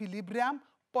the equilibrium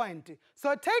point.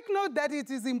 So take note that it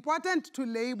is important to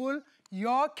label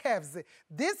your curves.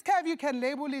 This curve, you can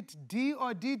label it D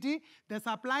or DD. The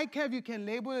supply curve, you can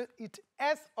label it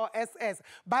S or SS.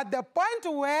 But the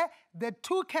point where the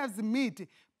two curves meet,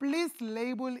 please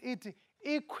label it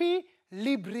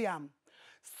equilibrium.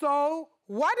 So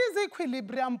what is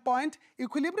equilibrium point?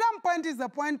 Equilibrium point is a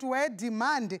point where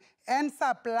demand and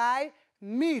supply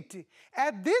meet.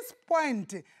 At this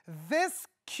point, this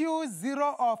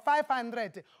Q0 or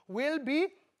 500 will be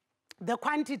the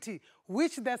quantity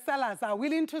which the sellers are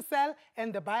willing to sell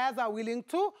and the buyers are willing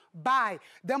to buy.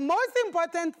 The most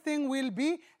important thing will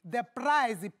be the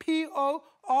price, PO,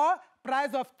 or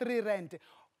price of 3 rand.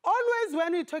 Always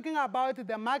when we're talking about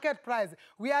the market price,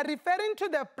 we are referring to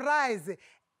the price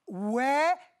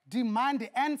where demand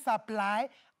and supply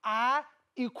are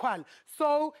equal.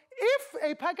 So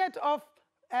if a packet of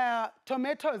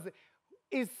tomatoes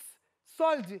is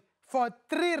sold for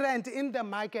 3 rand in the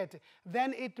market,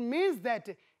 then it means that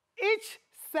each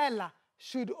seller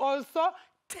should also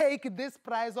take this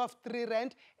price of 3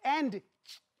 rand and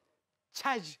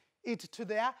charge it to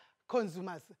their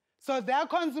consumers. So their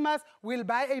consumers will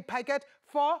buy a packet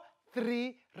for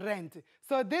 3 rand.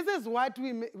 So this is what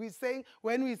we say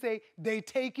when we say they're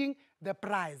taking the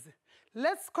price.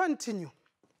 Let's continue.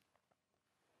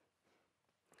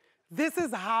 This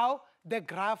is how the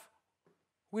graph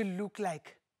will look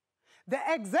like. The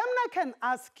examiner can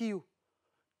ask you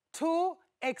to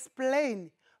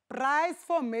explain price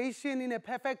formation in a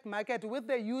perfect market with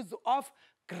the use of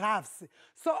graphs.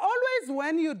 So always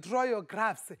when you draw your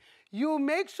graphs, you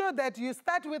make sure that you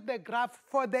start with the graph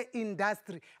for the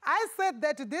industry. I said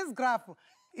that this graph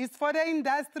is for the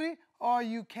industry, or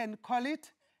you can call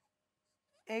it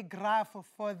a graph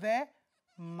for the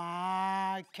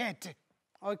market.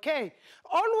 Okay,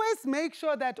 always make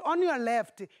sure that on your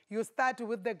left, you start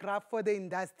with the graph for the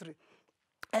industry.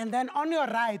 And then on your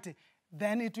right,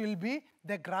 then it will be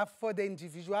the graph for the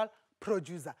individual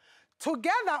producer.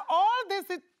 Together, all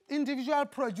these individual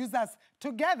producers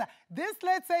together, this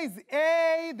let's say is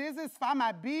A, this is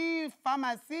farmer B,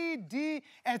 farmer C, D,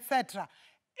 etc.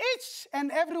 Each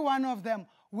and every one of them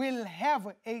will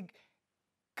have a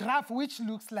graph which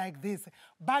looks like this.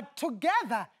 But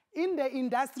together, in the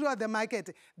industry or the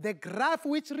market, the graph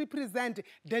which represents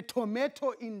the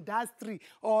tomato industry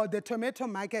or the tomato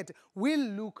market will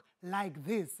look like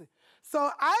this. So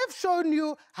I've shown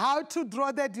you how to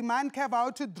draw the demand curve,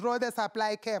 how to draw the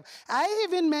supply curve. I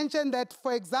even mentioned that,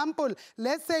 for example,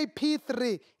 let's say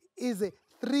P3 is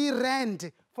 3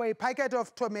 rand for a packet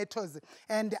of tomatoes.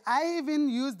 And I even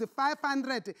used the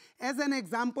 500 as an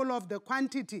example of the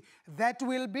quantity that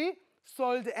will be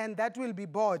sold and that will be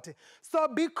bought. So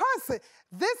because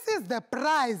this is the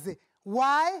price,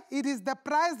 why? It is the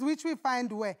price which we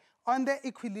find where? On the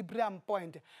equilibrium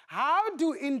point. How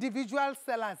do individual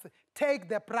sellers take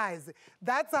the price?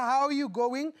 That's how you're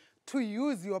going to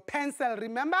use your pencil.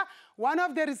 Remember, one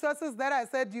of the resources that I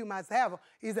said you must have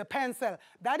is a pencil.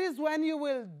 That is when you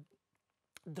will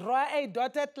draw a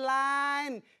dotted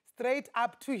line straight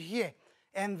up to here.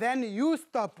 And then you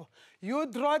stop. You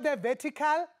draw the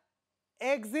vertical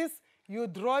axis, you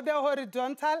draw the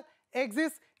horizontal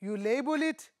axis, you label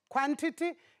it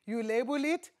quantity, you label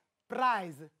it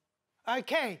price.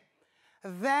 Okay,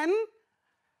 then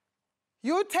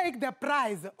you take the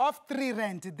price of 3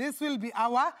 rand. This will be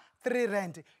our 3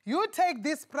 rand. You take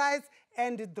this price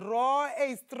and draw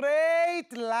a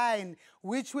straight line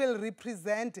which will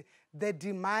represent the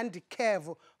demand curve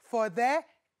for the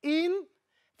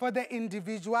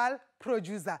individual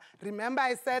producer. Remember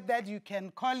I said that you can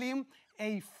call him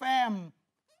a firm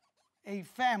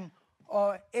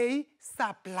or a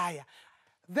supplier.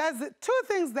 There's 2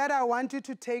 things that I want you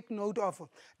to take note of.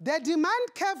 The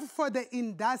demand curve for the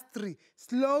industry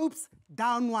slopes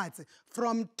downwards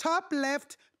from top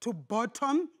left to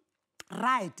bottom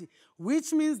right,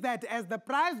 which means that as the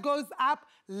price goes up,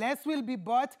 less will be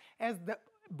bought, as the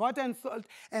bought and sold,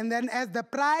 and then as the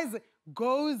price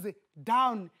goes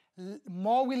down,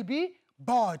 more will be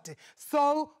bought.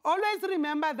 So always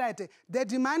remember that the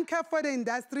demand curve for the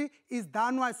industry is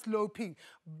downward sloping,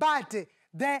 but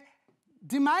the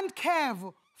demand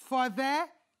curve for the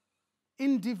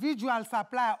individual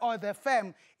supplier or the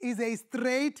firm is a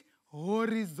straight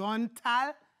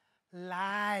horizontal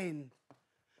line.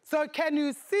 So can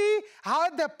you see how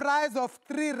the price of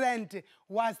 3 rand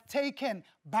was taken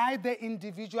by the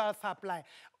individual supplier?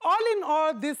 All in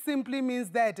all, this simply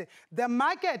means that the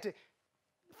market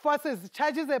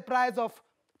charges a price of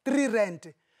 3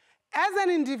 rand. As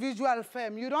an individual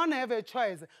firm, you don't have a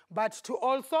choice but to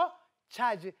also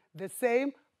charge the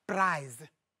same price.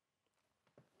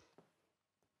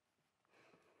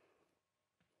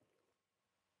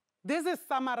 This is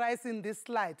summarized in this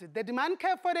slide. The demand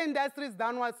curve for the industry is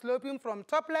downward sloping from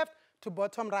top left to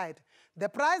bottom right. The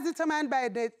price determined by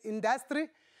the industry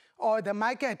or the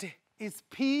market is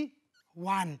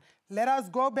P1. Let us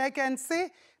go back and see.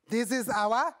 This is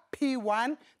our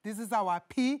P1. This is our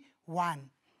P1.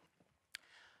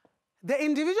 The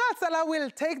individual seller will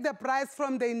take the price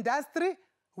from the industry,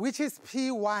 which is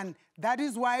P1. That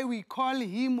is why we call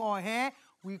him or her,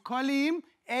 we call him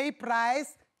a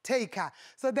price taker.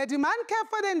 So the demand curve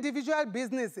for the individual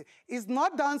business is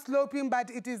not downsloping,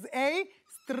 but it is a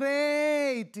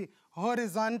straight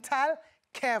horizontal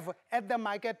curve at the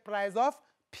market price of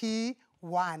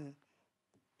P1.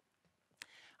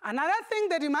 Another thing,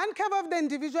 the demand curve of the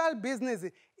individual business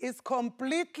is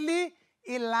completely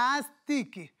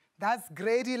elastic. That's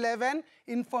grade 11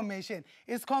 information.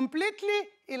 It's completely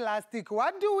elastic.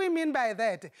 What do we mean by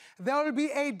that? There will be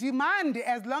a demand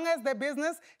as long as the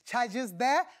business charges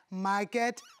the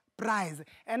market price.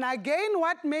 And again,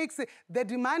 what makes the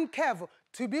demand curve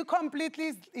to be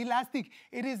completely elastic?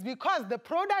 It is because the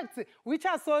products which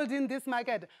are sold in this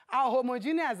market are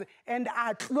homogeneous and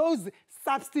are close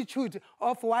substitute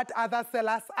of what other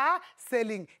sellers are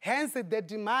selling. Hence, the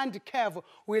demand curve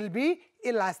will be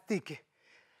elastic.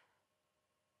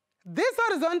 This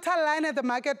horizontal line at the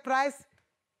market price,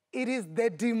 it is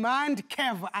the demand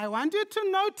curve. I want you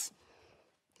to note,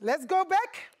 let's go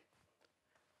back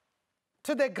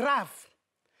to the graph.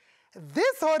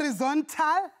 This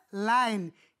horizontal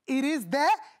line, it is the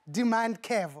demand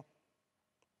curve.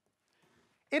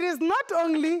 It is not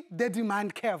only the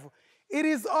demand curve, it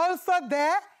is also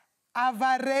the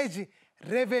average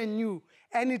revenue,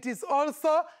 and it is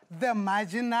also the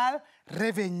marginal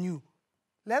revenue.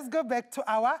 Let's go back to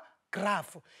our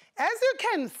graph. As you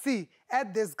can see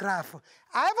at this graph,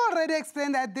 I've already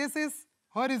explained that this is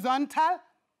horizontal.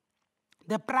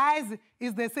 The price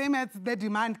is the same as the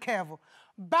demand curve,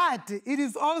 but it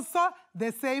is also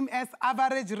the same as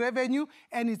average revenue,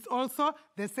 and it's also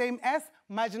the same as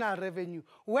marginal revenue.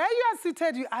 Where you are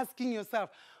seated, you're asking yourself,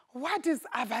 what is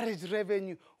average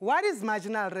revenue? What is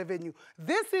marginal revenue?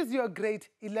 This is your grade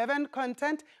 11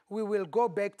 content. We will go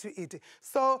back to it.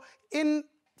 So in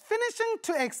finishing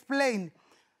to explain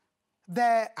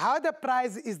how the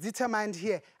price is determined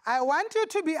here, I want you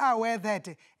to be aware that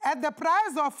at the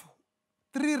price of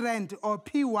 3 rand or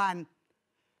P1,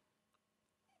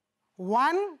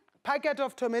 1 packet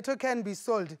of tomato can be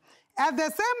sold at the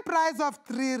same price of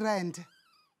 3 rand.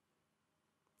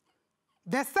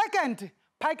 The second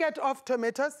packet of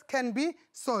tomatoes can be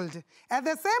sold at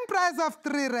the same price of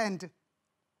 3 rand.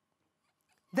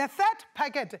 The third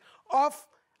packet of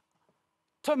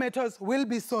tomatoes will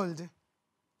be sold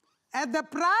at the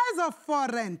price of 4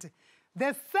 rand.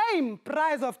 The same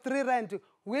price of 3 rand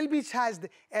will be charged,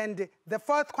 and the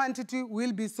fourth quantity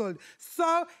will be sold.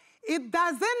 So it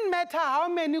doesn't matter how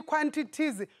many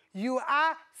quantities you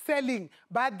are selling,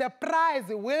 but the price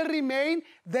will remain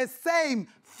the same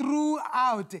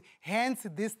throughout, hence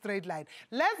this straight line.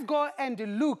 Let's go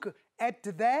and look at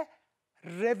the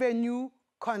revenue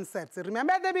concepts.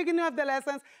 Remember at the beginning of the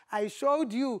lessons, I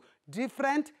showed you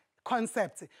different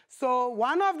concepts. So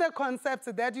one of the concepts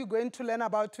that you're going to learn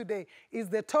about today is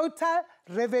the total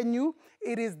revenue,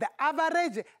 it is the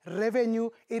average revenue,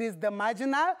 it is the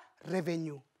marginal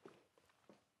revenue.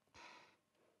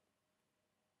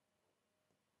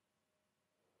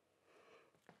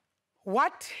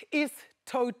 What is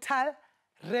total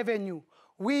revenue?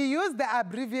 We use the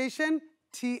abbreviation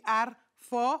TR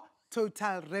for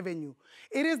total revenue.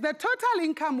 It is the total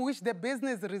income which the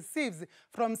business receives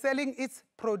from selling its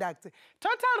products.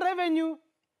 Total revenue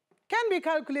can be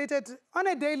calculated on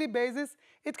a daily basis.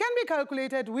 It can be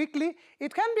calculated weekly.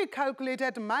 It can be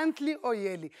calculated monthly or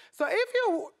yearly. So if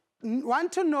you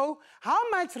want to know how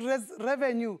much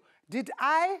revenue did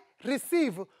I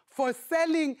receive for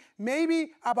selling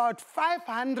maybe about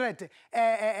 500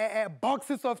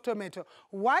 boxes of tomato,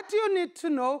 what you need to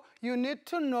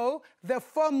know the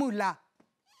formula.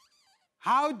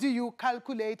 How do you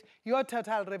calculate your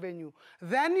total revenue?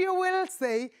 Then you will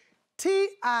say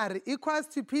TR equals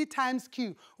to P times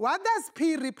Q. What does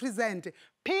P represent?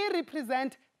 P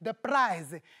represents the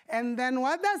price. And then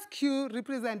what does Q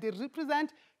represent? It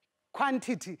represents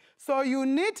quantity. So you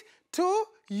need to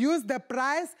use the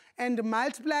price and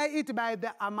multiply it by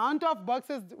the amount of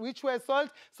boxes which were sold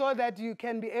so that you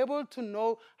can be able to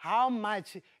know how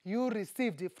much you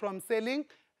received from selling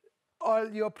all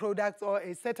your products or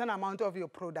a certain amount of your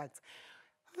products.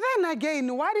 Then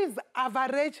again, what is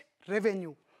average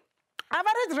revenue?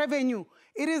 Average revenue,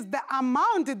 it is the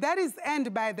amount that is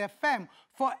earned by the firm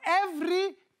for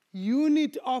every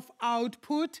unit of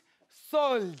output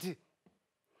sold.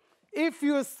 If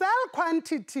you sell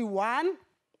quantity 1,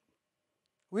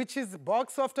 which is a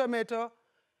box of tomato,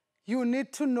 you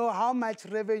need to know how much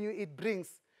revenue it brings.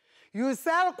 You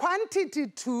sell quantity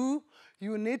 2,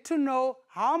 you need to know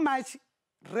how much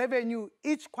revenue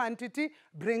each quantity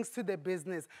brings to the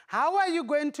business. How are you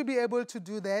going to be able to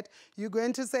do that? You're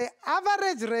going to say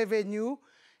average revenue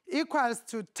equals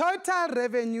to total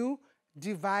revenue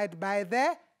divided by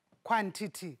the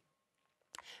quantity.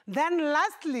 Then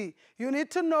lastly, you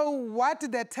need to know what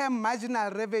the term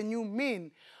marginal revenue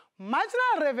means.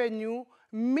 Marginal revenue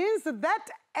means that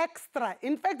extra.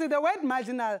 In fact, the word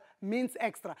marginal means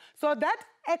extra. So that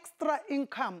extra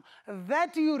income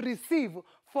that you receive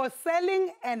for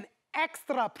selling an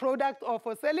extra product or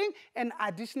for selling an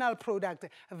additional product,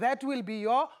 that will be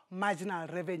your marginal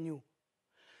revenue.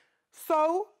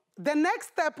 So the next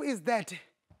step is that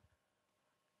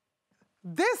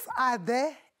these are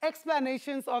the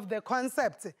explanations of the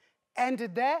concepts and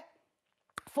the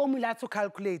formula to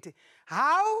calculate.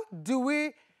 How do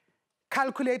we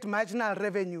calculate marginal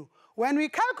revenue? When we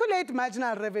calculate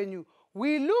marginal revenue,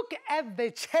 we look at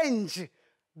the change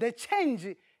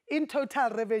in total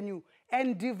revenue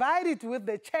and divide it with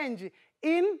the change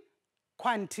in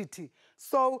quantity.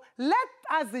 So let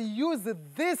us use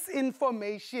this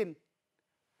information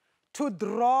to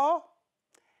draw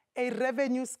a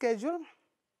revenue schedule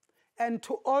and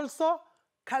to also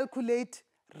calculate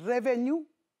revenue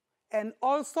and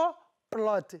also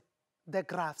plot the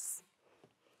graphs.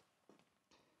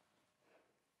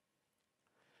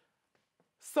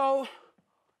 So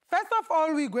first of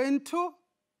all, we're going to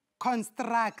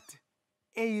construct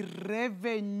a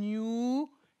revenue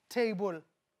table.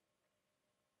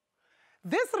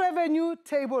 This revenue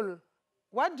table,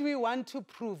 what do we want to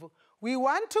prove? We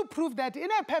want to prove that in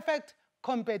a perfect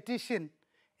competition,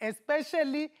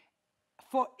 especially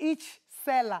for each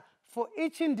seller, for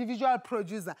each individual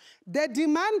producer, the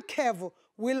demand curve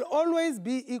will always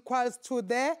be equal to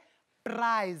the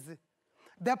price.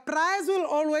 The price will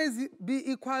always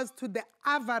be equal to the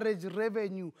average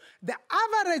revenue. The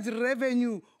average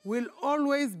revenue will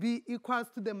always be equal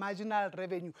to the marginal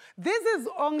revenue. This is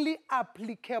only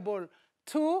applicable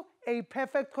to a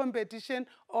perfect competition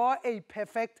or a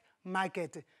perfect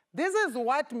market. This is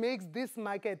what makes this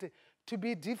market to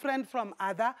be different from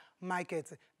other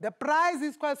markets. The price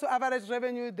is equal to average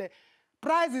revenue. The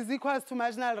price is equal to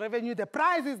marginal revenue. The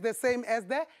price is the same as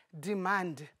the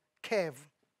demand curve.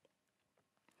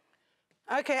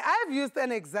 Okay, I've used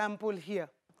an example here.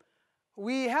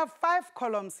 We have 5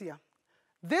 columns here.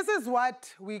 This is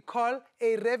what we call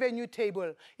a revenue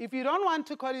table. If you don't want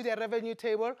to call it a revenue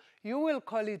table, you will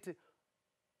call it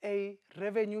a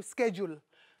revenue schedule.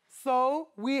 So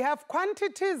we have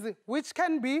quantities which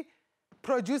can be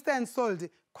produced and sold.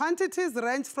 Quantities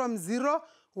range from 0,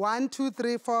 1, 2,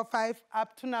 3, 4, 5,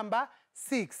 up to number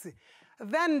 6.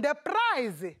 Then the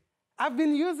price, I've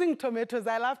been using tomatoes.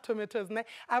 I love tomatoes.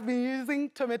 I've been using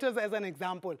tomatoes as an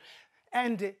example.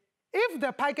 And if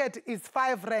the packet is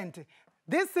 5 rand,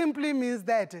 this simply means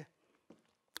that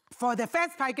for the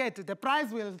first packet, the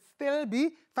price will still be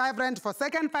 5 rand. For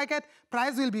second packet,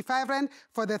 price will be 5 rand.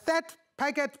 For the third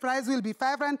packet, price will be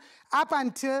 5 rand. Up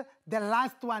until the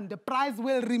last one, the price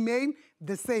will remain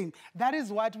the same. That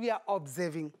is what we are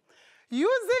observing.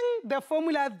 Using the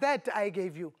formula that I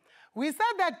gave you, we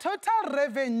said that total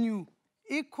revenue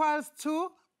equals to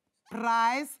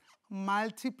price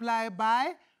multiplied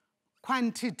by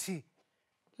quantity.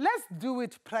 Let's do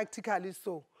it practically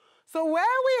so. So where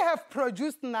we have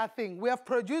produced nothing, we have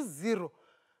produced 0,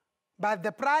 but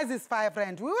the price is 5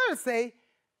 rand, we will say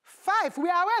 5. We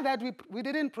are aware that we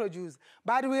didn't produce,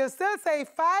 but we'll still say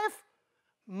 5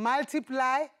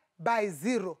 multiplied by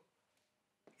 0.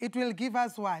 It will give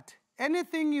us what?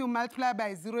 Anything you multiply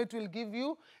by 0, it will give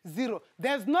you 0.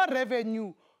 There's no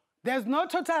revenue. There's no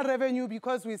total revenue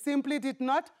because we simply did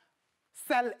not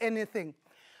sell anything.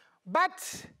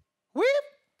 But we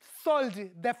sold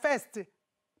the first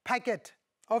packet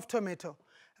of tomato.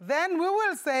 Then we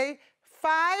will say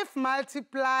 5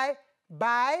 multiplied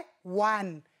by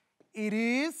 1. It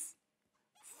is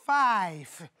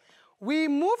 5. We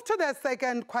move to the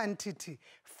second quantity.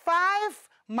 5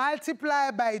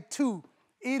 multiplied by 2.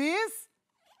 It is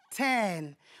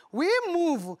 10. We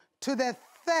move to the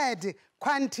third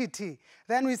quantity.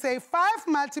 Then we say 5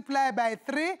 multiplied by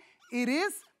 3. It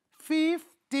is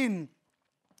 15.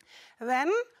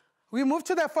 Then we move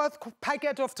to the fourth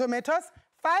packet of tomatoes.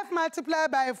 5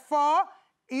 multiplied by 4,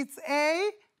 it's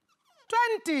a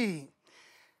 20.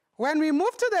 When we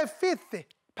move to the fifth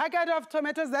packet of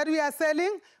tomatoes that we are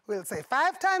selling, we'll say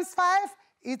 5 times 5,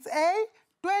 it's a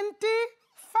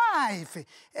 25.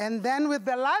 And then with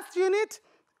the last unit,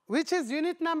 which is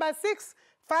unit number 6,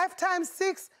 5 times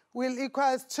 6 will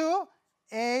equal to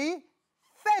a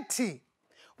 30.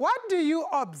 What do you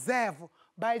observe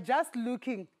by just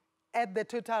looking at the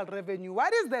total revenue?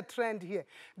 What is the trend here?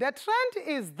 The trend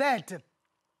is that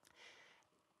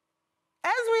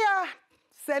As we are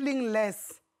selling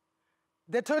less,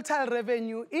 the total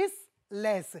revenue is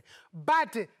less.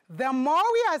 But the more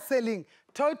we are selling,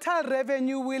 total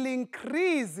revenue will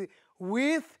increase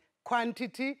with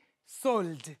quantity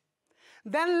sold.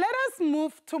 Then let us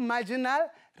move to marginal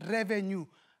revenue.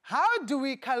 How do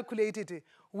we calculate it?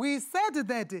 We said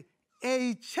that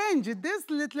a change, this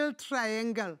little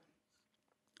triangle,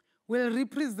 will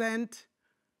represent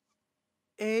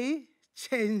a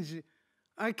change.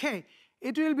 Okay,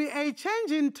 it will be a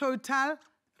change in total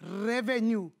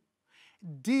revenue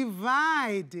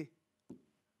divided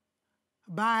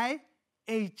by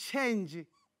a change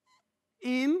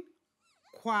in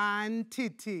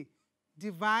quantity.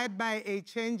 Divide by a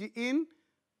change in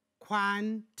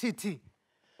quantity.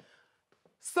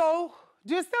 So,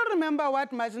 do you still remember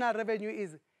what marginal revenue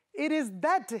is? It is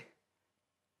that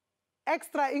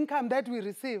extra income that we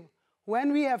receive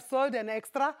when we have sold an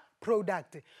extra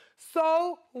product.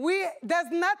 So,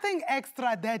 there's nothing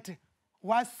extra that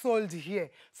was sold here.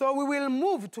 So, we will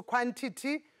move to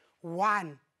quantity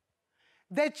 1.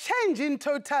 The change in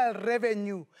total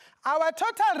revenue. Our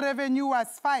total revenue was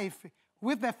 5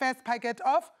 with the first packet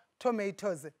of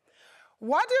tomatoes.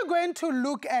 What you're going to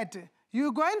look at,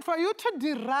 for you to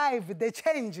derive the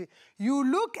change, you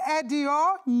look at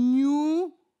your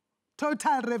new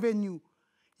total revenue.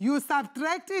 You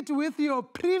subtract it with your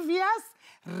previous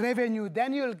revenue,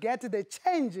 then you'll get the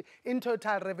change in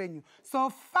total revenue.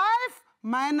 So 5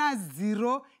 minus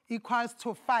 0 equals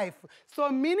to 5. So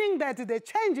meaning that the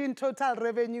change in total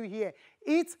revenue here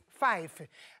is 5.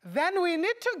 Then we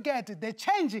need to get the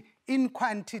change in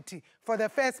quantity for the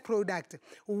first product.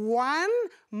 1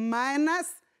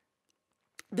 minus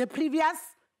the previous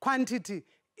quantity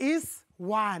is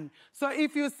 1. So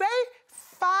if you say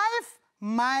 5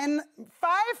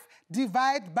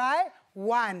 divided by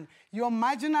 1, your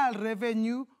marginal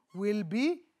revenue will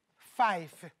be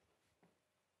 5.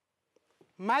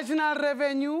 Marginal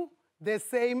revenue, the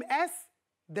same as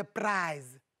the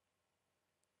price.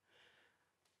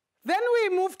 Then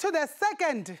we move to the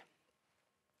second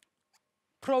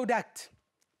product,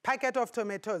 packet of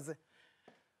tomatoes.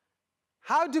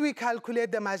 How do we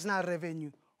calculate the marginal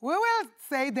revenue? We will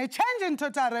say the change in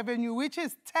total revenue, which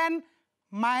is 10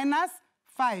 minus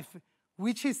 5,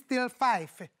 which is still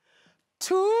 5.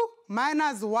 2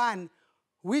 minus 1,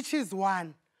 which is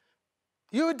 1.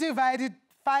 You divided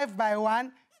 5 by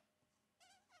 1,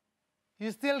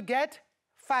 you still get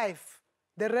 5.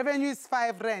 The revenue is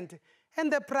 5 rand,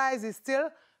 and the price is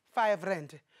still 5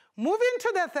 rand. Moving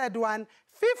to the third one,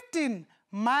 15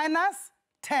 minus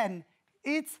 10,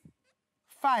 it's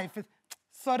 5.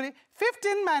 Sorry,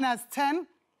 15 minus 10,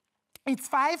 it's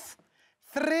 5.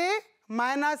 3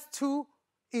 minus 2,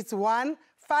 it's 1.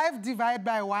 5 divided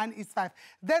by 1 is 5.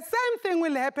 The same thing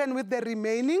will happen with the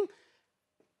remaining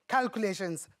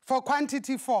calculations. For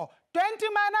quantity 4, 20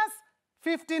 minus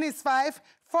 15 is 5.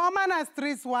 4 minus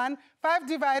 3 is 1. 5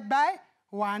 divided by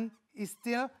 1 is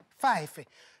still 5.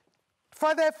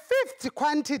 For the fifth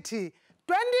quantity,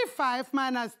 25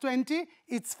 minus 20,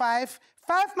 it's 5.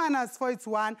 5 minus 4, it's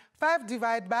 1. 5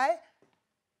 divided by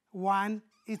 1,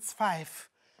 it's 5.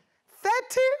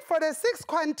 30 for the sixth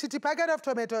quantity, packet of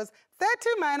tomatoes,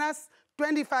 30 minus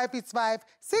 25 is 5.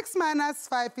 6 minus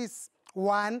 5 is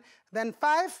 1. Then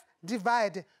 5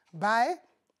 divided by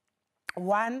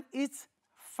 1 is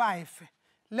 5.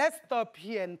 Let's stop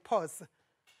here and pause.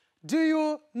 Do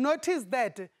you notice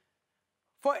that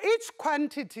for each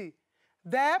quantity,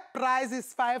 the price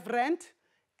is 5 rand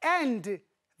and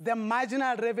the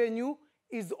marginal revenue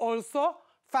is also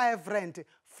 5 rand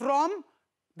from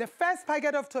the first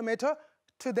packet of tomato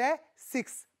to the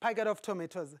sixth packet of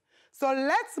tomatoes. So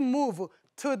let's move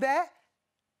to the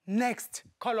next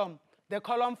column, the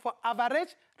column for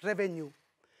average revenue.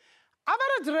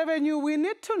 Average revenue, we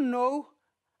need to know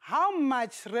how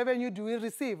much revenue do we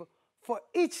receive for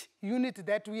each unit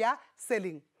that we are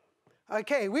selling.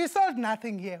 Okay, we sold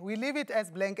nothing here. We leave it as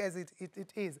blank as it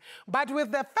is. But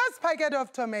with the first packet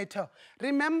of tomato,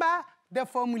 remember the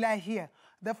formula here.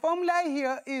 The formula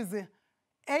here is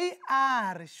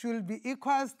AR should be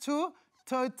equals to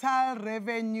total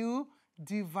revenue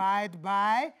divided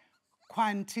by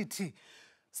quantity.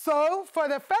 So for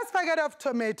the first packet of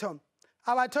tomato,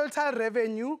 our total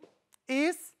revenue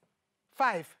is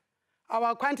 5.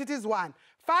 Our quantity is 1.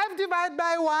 5 divided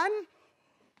by 1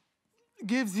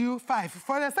 gives you 5.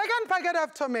 For the second packet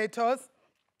of tomatoes,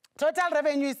 total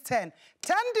revenue is 10.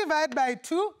 10 divided by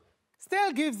 2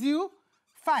 still gives you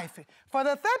 5. For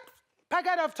the third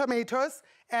packet of tomatoes,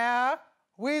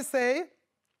 we say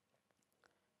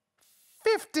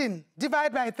 15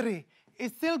 divided by 3.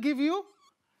 It still gives you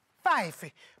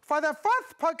 5. For the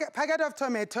fourth packet of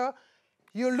tomato,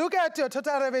 you look at your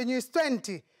total revenue is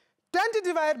 20. 20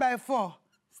 divided by 4,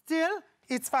 still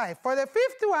it's 5. For the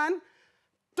fifth one,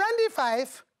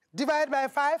 25 divided by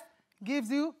 5 gives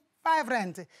you 5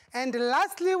 rand. And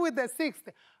lastly, with the sixth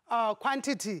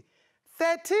quantity,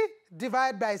 30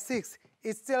 divided by 6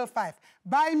 is still 5.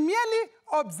 By merely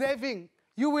observing,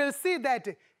 you will see that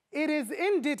it is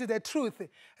indeed the truth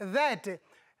that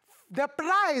the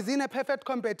price in a perfect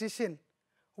competition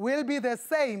will be the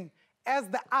same as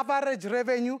the average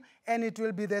revenue, and it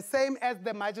will be the same as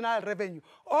the marginal revenue.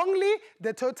 Only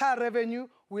the total revenue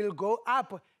will go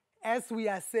up as we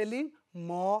are selling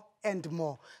more and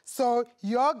more. So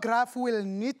your graph will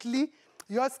neatly,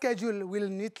 your schedule will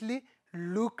neatly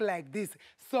look like this.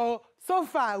 So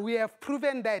far we have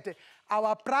proven that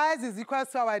our price is equal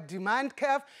to our demand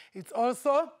curve. It's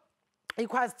also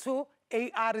equals to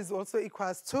AR is also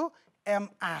equals to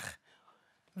MR.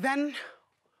 Then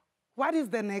what is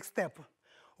the next step?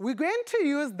 We're going to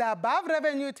use the above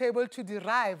revenue table to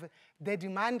derive the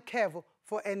demand curve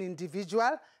for an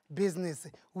individual business.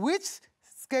 Which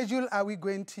schedule are we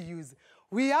going to use?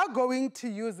 We are going to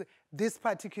use this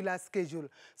particular schedule.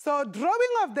 So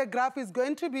drawing of the graph is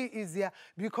going to be easier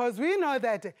because we know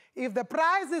that if the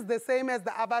price is the same as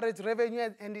the average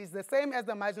revenue and is the same as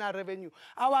the marginal revenue,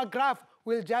 our graph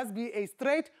will just be a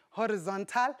straight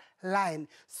horizontal line.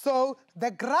 So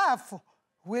the graph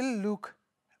will look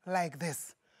like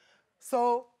this.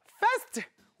 So first,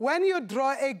 when you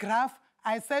draw a graph,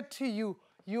 I said to you,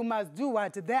 you must do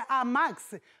what? There are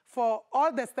marks for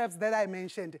all the steps that I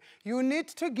mentioned. You need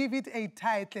to give it a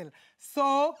title.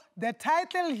 So the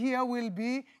title here will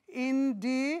be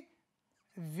individual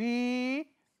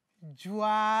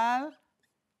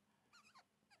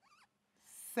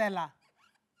seller.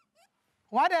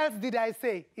 What else did I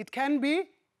say? It can be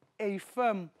a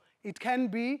firm. It can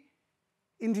be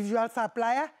individual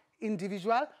supplier,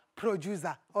 individual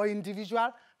producer, or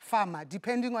individual farmer,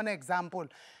 depending on example.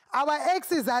 Our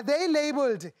X's, are they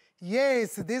labeled?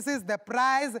 Yes, this is the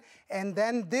price, and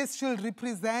then this should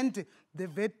represent,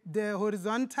 the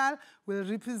horizontal will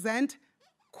represent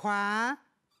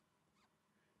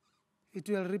it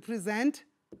will represent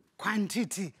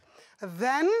quantity.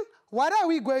 Then what are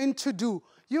we going to do?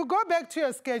 You go back to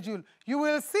your schedule. You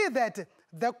will see that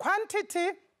the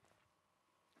quantity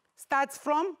starts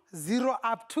from 0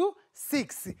 up to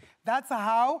 6. That's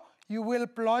how you will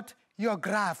plot your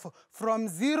graph. From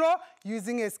 0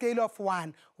 using a scale of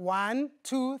 1. 1,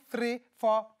 2, 3,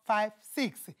 4, 5,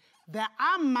 6. There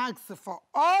are marks for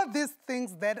all these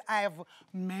things that I have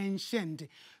mentioned.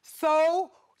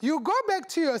 So you go back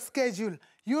to your schedule.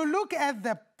 You look at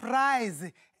the price,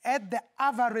 at the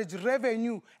average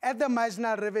revenue, at the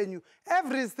marginal revenue.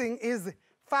 Everything is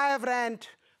 5 rand.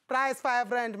 Price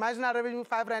 5 rand, marginal revenue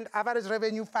 5 rand, average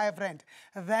revenue 5 rand.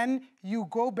 Then you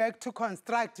go back to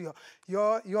construct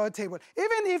your table.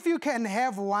 Even if you can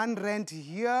have 1 rand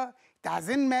here,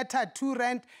 doesn't matter, 2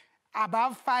 rand,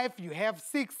 above 5 you have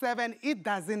 6, 7, it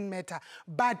doesn't matter.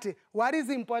 But what is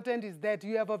important is that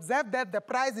you have observed that the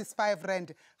price is 5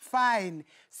 rand. Fine.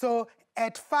 So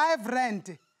at 5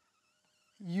 rand,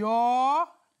 your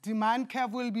demand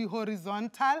curve will be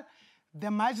horizontal.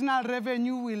 The marginal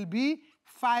revenue will be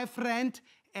 5 rand,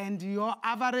 and your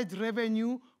average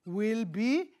revenue will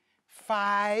be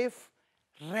 5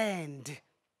 rand.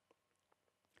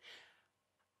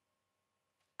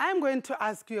 I'm going to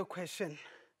ask you a question.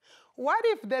 What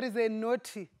if there is a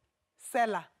naughty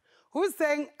seller who's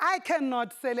saying, I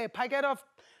cannot sell a packet of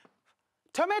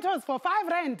tomatoes for 5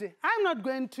 rand. I'm not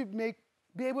going to be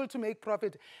able to make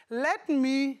profit. Let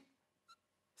me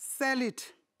sell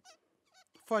it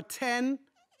for 10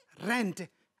 rand.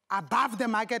 Above the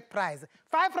market price.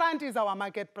 5 rand is our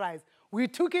market price. We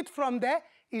took it from the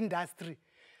industry.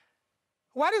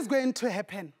 What is going to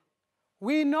happen?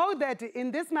 We know that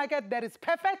in this market there is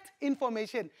perfect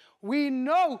information. We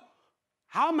know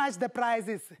how much the price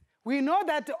is. We know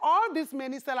that all these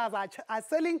many sellers are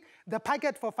selling the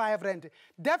packet for 5 rand.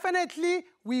 Definitely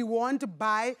we won't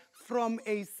buy from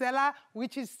a seller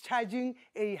which is charging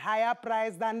a higher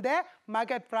price than the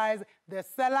market price. The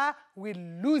seller will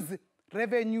lose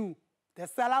revenue. The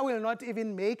seller will not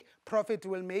even make profit,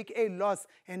 will make a loss,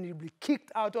 and you'll be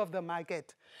kicked out of the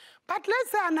market. But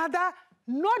let's say another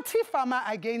naughty farmer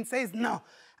again says, no,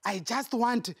 I just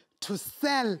want to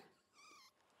sell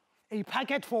a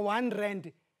packet for 1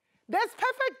 rand. There's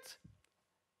perfect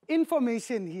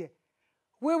information here.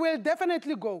 We will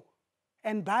definitely go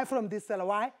and buy from this seller.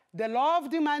 Why? The law of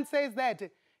demand says that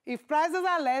if prices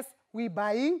are less, we're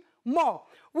buying more.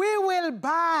 We will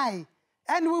buy.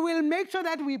 And we will make sure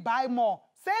that we buy more.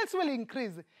 Sales will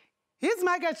increase. His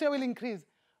market share will increase.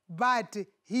 But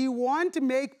he won't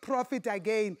make profit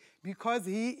again because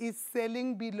he is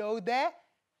selling below the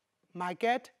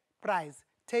market price.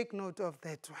 Take note of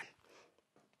that one.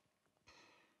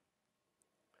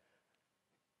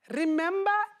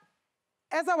 Remember,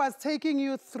 as I was taking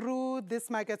you through this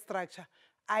market structure,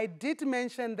 I did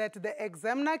mention that the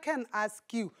examiner can ask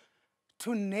you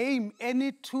to name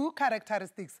any two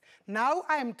characteristics. Now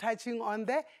I'm touching on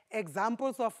the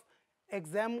examples of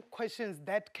exam questions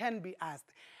that can be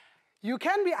asked. You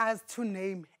can be asked to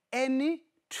name any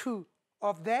two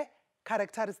of the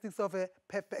characteristics of a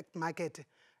perfect market.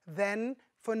 Then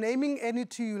for naming any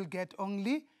two, you'll get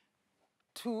only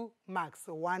 2 marks,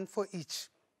 1 for each.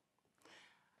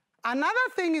 Another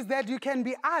thing is that you can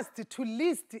be asked to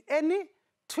list any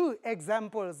 2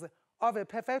 examples of a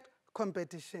perfect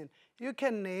competition. You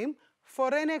can name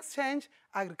foreign exchange,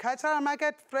 agricultural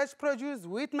market, fresh produce,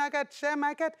 wheat market, share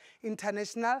market,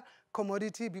 international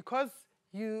commodity. Because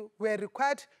you were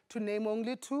required to name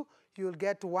only 2, you'll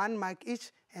get 1 mark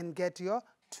each and get your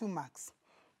 2 marks.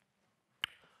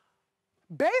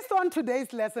 Based on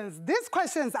today's lessons, these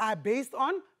questions are based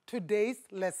on today's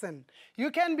lesson. You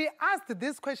can be asked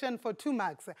this question for 2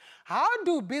 marks. How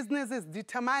do businesses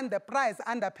determine the price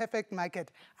under perfect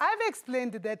market? I've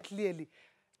explained that clearly.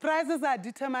 Prices are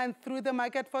determined through the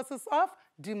market forces of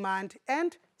demand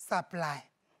and supply.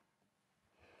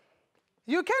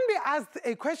 You can be asked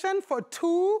a question for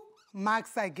 2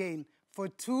 marks again. For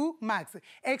 2 marks.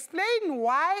 Explain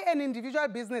why an individual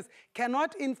business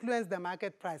cannot influence the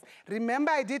market price.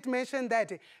 Remember, I did mention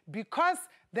that because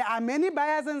there are many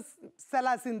buyers and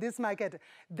sellers in this market,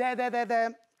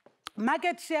 the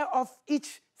market share of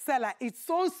each seller is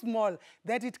so small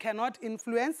that it cannot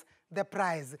influence the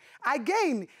price.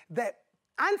 Again, the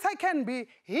answer can be,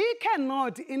 he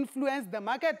cannot influence the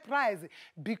market price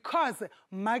because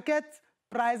market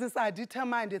prices are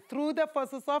determined through the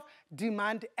forces of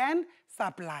demand and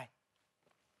supply.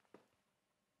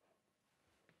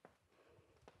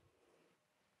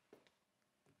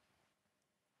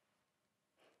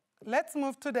 Let's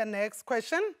move to the next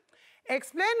question.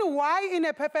 Explain why in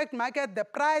a perfect market the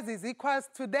price is equal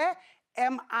to the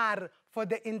MR for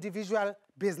the individual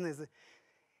business.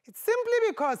 It's simply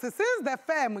because since the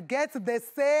firm gets the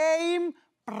same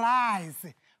price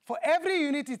for every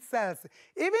unit it sells,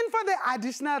 even for the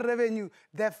additional revenue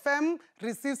the firm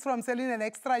receives from selling an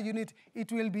extra unit,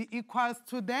 it will be equal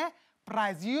to the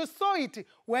price. You saw it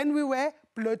when we were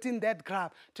plotting that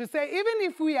graph to say even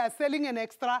if we are selling an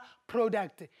extra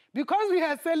product, because we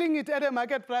are selling it at a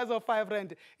market price of 5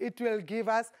 rand, it will give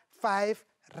us 5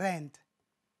 rand.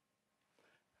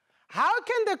 How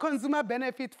can the consumer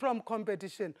benefit from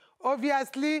competition?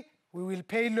 Obviously, we will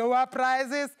pay lower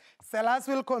prices. Sellers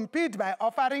will compete by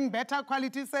offering better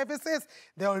quality services.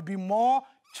 There will be more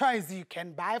choice. You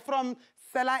can buy from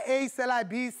seller A, seller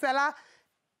B, seller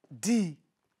D.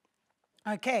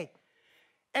 Okay.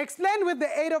 Explain with the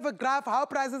aid of a graph how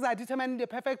prices are determined in the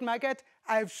perfect market.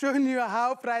 I've shown you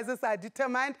how prices are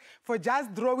determined for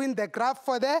just drawing the graph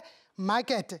for the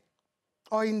market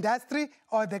or industry,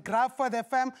 or the graph for the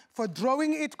firm. For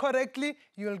drawing it correctly,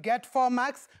 you'll get 4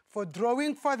 marks. For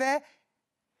drawing for the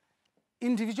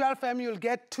individual firm, you'll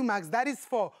get 2 marks. That is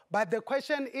 4. But the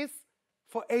question is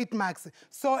for 8 marks.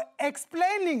 So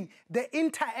explaining the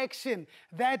interaction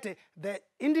that the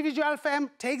individual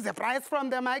firm takes the price from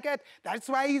the market, that's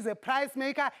why he's a price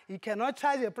maker, he cannot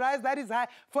charge a price that is high.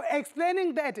 For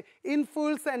explaining that in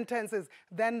full sentences,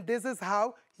 then this is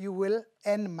how you will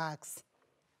earn marks.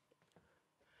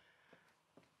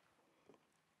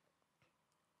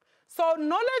 So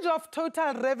knowledge of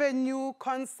total revenue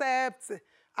concepts,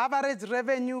 average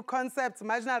revenue concepts,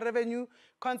 marginal revenue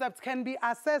concepts can be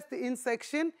assessed in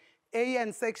Section A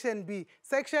and Section B.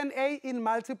 Section A in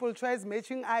multiple choice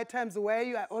matching items where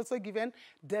you are also given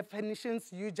definitions,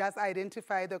 you just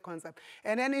identify the concept.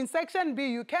 And then in Section B,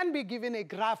 you can be given a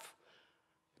graph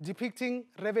depicting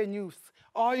revenues,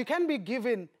 or you can be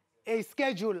given a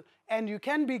schedule, and you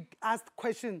can be asked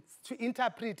questions to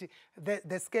interpret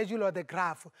the schedule or the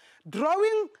graph.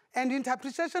 Drawing and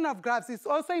interpretation of graphs is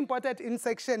also important in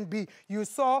Section B. You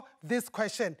saw this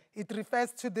question. It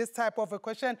refers to this type of a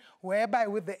question whereby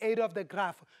with the aid of the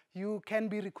graph, you can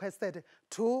be requested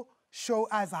to show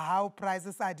us how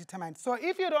prices are determined. So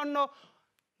if you don't know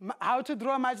how to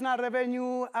draw marginal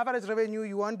revenue, average revenue,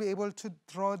 you won't be able to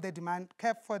draw the demand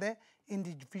curve for the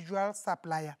individual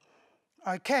supplier.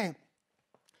 Okay.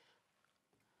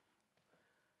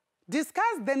 Discuss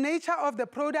the nature of the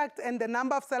product and the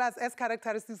number of sellers as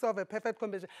characteristics of a perfect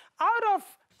competition. Out of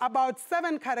about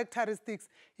 7 characteristics,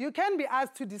 you can be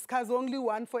asked to discuss only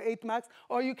 1 for 8 marks,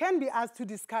 or you can be asked to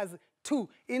discuss 2.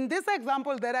 In this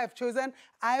example that I've chosen,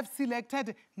 I've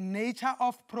selected nature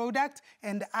of product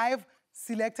and I've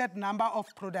selected number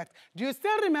of product. Do you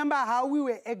still remember how we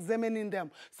were examining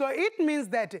them? So it means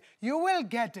that you will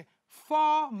get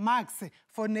 4 marks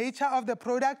for nature of the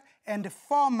product and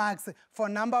 4 marks for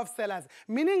number of sellers,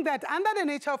 meaning that under the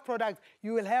nature of product,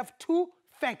 you will have 2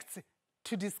 facts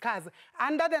to discuss.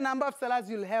 Under the number of sellers,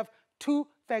 you'll have 2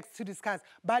 facts to discuss.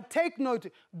 But take note,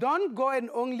 don't go and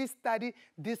only study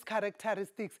these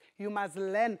characteristics. You must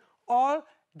learn all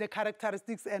the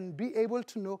characteristics and be able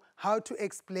to know how to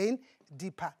explain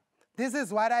deeper. This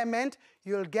is what I meant.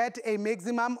 You'll get a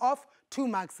maximum of 2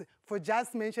 marks for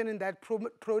just mentioning that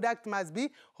product must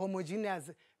be homogeneous.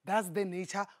 That's the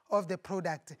nature of the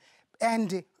product.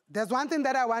 And there's one thing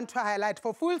that I want to highlight.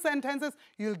 For full sentences,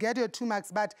 you'll get your 2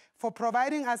 marks, but for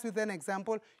providing us with an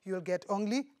example, you'll get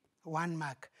only 1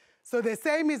 mark. So the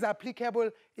same is applicable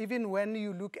even when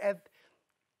you look at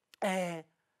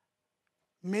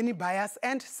many buyers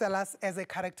and sellers as a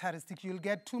characteristic. You'll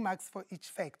get 2 marks for each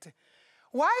fact.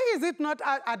 Why is it not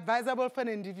advisable for an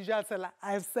individual seller?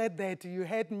 I've said that. You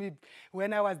heard me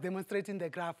when I was demonstrating the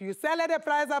graph. You sell at a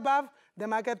price above the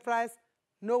market price,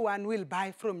 no one will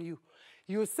buy from you.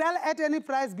 You sell at any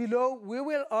price below, we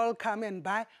will all come and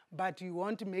buy, but you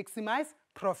want to maximize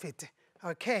profit.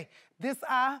 Okay, these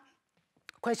are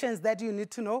questions that you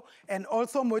need to know and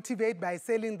also motivate by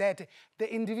saying that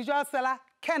the individual seller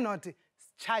cannot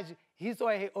charge his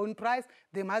or her own price.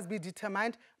 They must be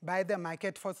determined by the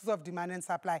market forces of demand and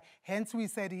supply. Hence, we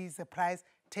said he is a price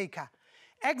taker.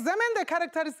 Examine the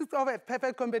characteristics of a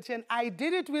perfect competition. I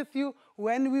did it with you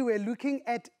when we were looking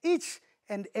at each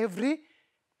and every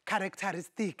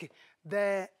characteristic.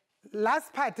 The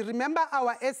last part, remember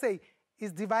our essay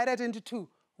is divided into 2.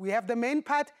 We have the main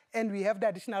part and we have the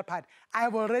additional part. I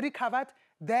have already covered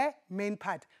the main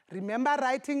part. Remember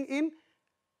writing in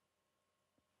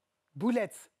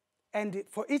bullets, and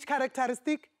for each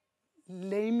characteristic,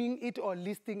 naming it or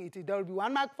listing it. There will be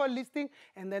 1 mark for listing,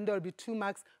 and then there will be 2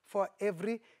 marks for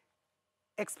every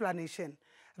explanation.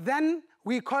 Then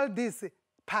we call this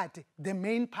part the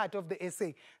main part of the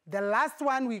essay. The last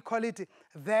one, we call it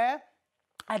the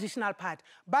additional part.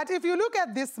 But if you look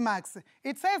at these marks,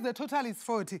 it says the total is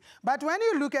 40. But when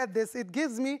you look at this, it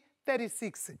gives me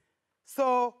 36.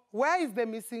 So where is the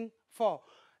missing 4?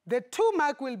 The 2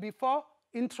 mark will be for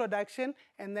introduction,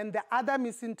 and then the other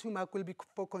missing 2 mark will be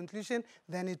for conclusion,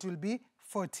 then it will be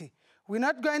 40. We're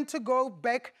not going to go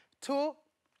back to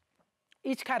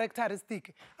each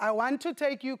characteristic. I want to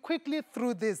take you quickly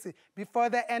through this before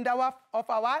the end of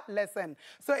our lesson.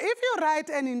 So if you write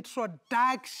an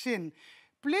introduction,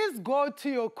 please go to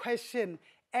your question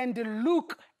and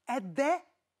look at the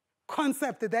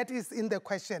concept that is in the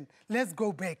question. Let's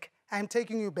go back. I'm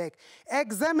taking you back.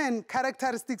 Examine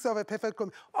characteristics of a perfect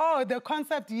competition. Oh, the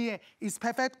concept here is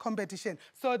perfect competition.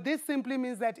 So this simply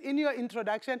means that in your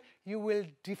introduction, you will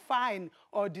define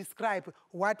or describe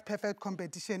what perfect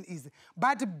competition is.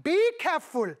 But be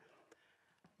careful.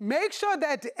 Make sure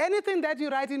that anything that you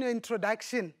write in your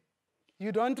introduction,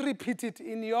 you don't repeat it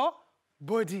in your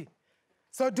body.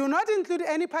 So do not include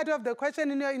any part of the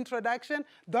question in your introduction.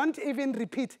 Don't even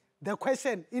repeat the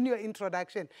question in your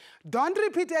introduction. Don't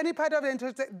repeat any part of the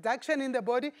introduction in the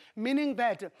body, meaning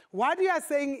that what you are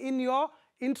saying in your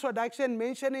introduction,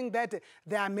 mentioning that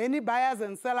there are many buyers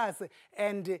and sellers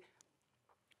and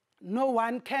no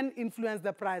one can influence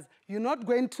the price. You're not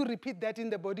going to repeat that in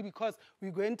the body because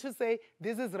we're going to say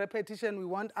this is repetition, we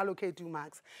won't allocate 2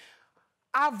 marks.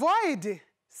 Avoid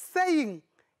saying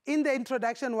in the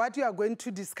introduction what you are going to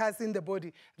discuss in the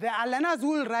body. There are learners who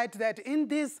will write that in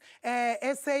this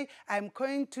essay, I'm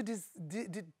going to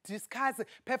discuss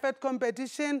perfect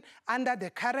competition under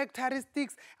the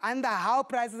characteristics, under how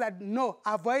prices are. No,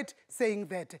 avoid saying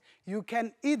that. You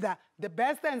can either, the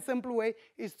best and simple way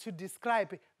is to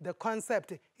describe the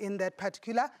concept in that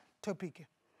particular topic.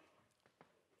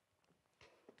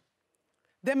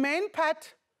 The main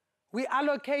part, we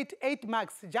allocate 8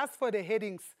 marks just for the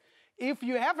headings. If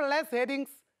you have less headings,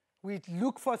 we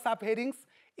look for subheadings.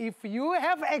 If you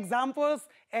have examples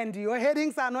and your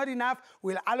headings are not enough,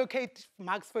 we'll allocate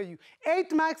marks for you.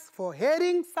 8 marks for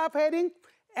heading, subheading,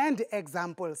 and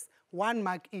examples. 1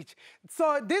 mark each.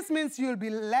 So this means you'll be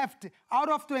left,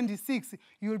 out of 26,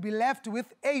 you'll be left with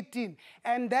 18.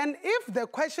 And then if the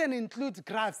question includes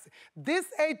graphs, this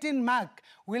 18 mark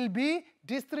will be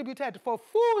distributed for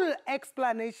full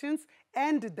explanations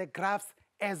and the graphs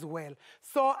as well.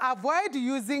 So avoid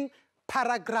using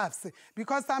paragraphs,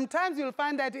 because sometimes you'll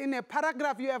find that in a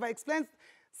paragraph you have explained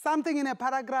something in a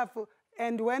paragraph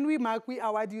and when we mark, we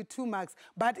award you 2 marks.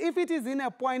 But if it is in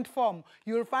a point form,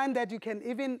 you'll find that you can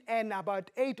even earn about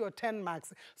 8 or 10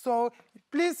 marks. So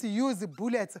please use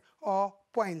bullets or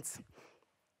points.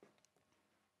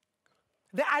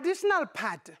 The additional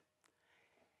part,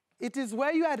 it is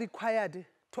where you are required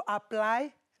to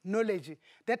apply knowledge.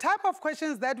 The type of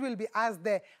questions that will be asked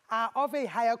there are of a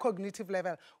higher cognitive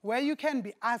level, where you can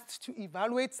be asked to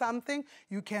evaluate something,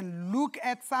 you can look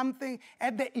at something,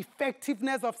 at the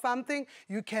effectiveness of something,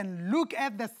 you can look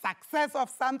at the success of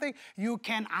something, you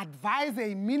can advise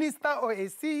a minister or a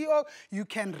CEO, you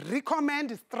can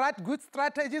recommend good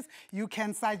strategies, you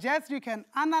can suggest, you can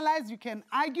analyze, you can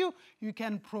argue, you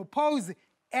can propose,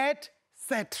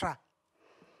 etc.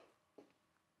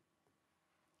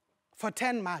 for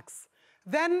 10 marks.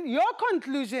 Then your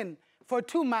conclusion for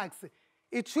 2 marks,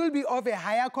 it should be of a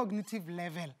higher cognitive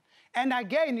level. And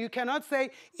again, you cannot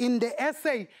say in the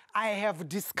essay, I have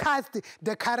discussed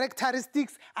the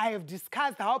characteristics, I have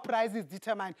discussed how price is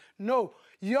determined. No,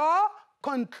 your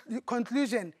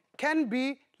conclusion can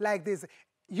be like this.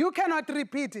 You cannot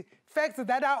repeat facts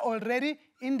that are already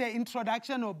in the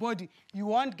introduction or body. You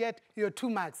won't get your 2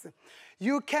 marks.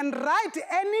 You can write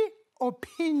any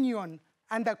opinion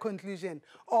under conclusion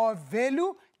or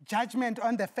value judgment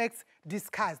on the facts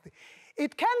discussed.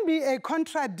 It can be a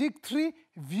contradictory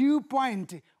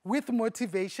viewpoint with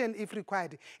motivation if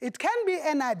required. It can be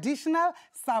an additional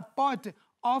support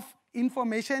of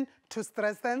information to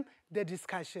strengthen the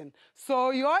discussion.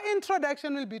 So your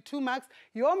introduction will be 2 marks,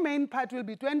 your main part will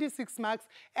be 26 marks,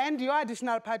 and your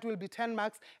additional part will be 10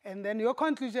 marks, and then your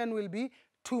conclusion will be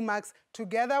 2 marks.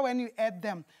 Together, when you add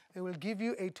them, they will give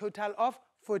you a total of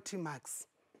 40 marks.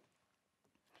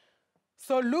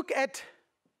 So look at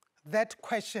that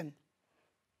question,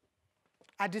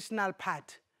 additional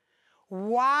part.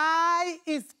 Why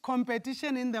is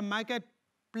competition in the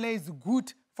marketplace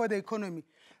good for the economy?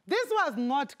 This was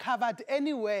not covered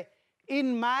anywhere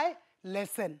in my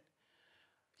lesson.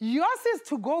 Yours is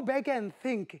to go back and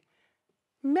think.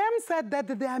 Ma'am said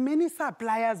that there are many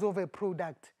suppliers of a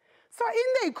product. So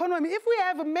in the economy, if we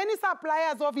have many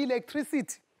suppliers of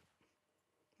electricity,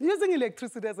 using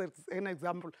electricity as an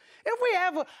example, if we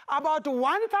have about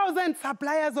 1,000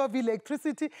 suppliers of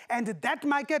electricity and that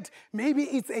market, maybe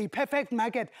it's a perfect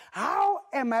market, how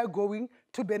am I going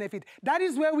to benefit? That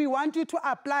is where we want you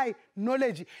to apply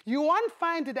knowledge. You won't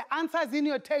find the answers in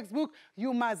your textbook.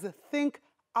 You must think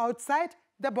outside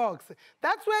the box.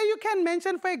 That's where you can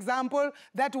mention, for example,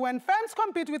 that when firms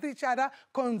compete with each other,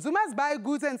 consumers buy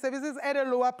goods and services at a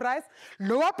lower price.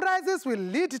 Lower prices will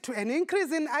lead to an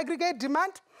increase in aggregate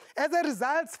demand. As a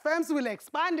result, firms will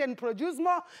expand and produce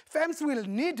more. Firms will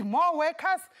need more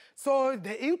workers. So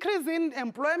the increase in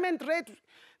employment rate,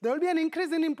 there will be an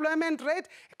increase in employment rate.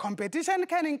 Competition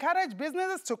can encourage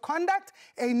businesses to conduct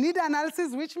a need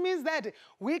analysis, which means that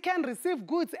we can receive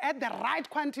goods at the right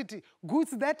quantity,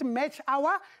 goods that match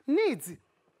our needs.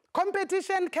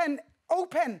 Competition can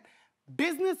open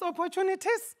business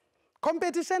opportunities.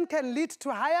 Competition can lead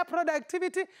to higher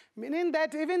productivity, meaning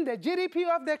that even the GDP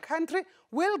of the country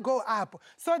will go up.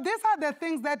 So these are the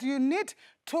things that you need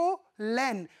to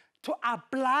learn, to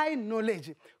apply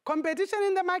knowledge. Competition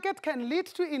in the market can lead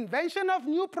to invention of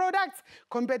new products.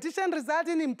 Competition results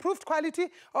in improved quality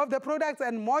of the products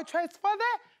and more choice for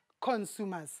the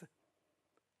consumers.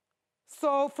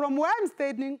 So from what I'm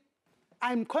stating,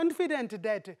 I'm confident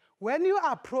that when you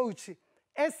approach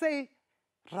essay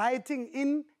writing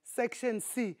in section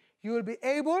C, you will be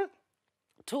able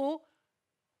to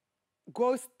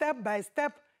go step by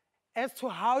step as to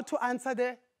how to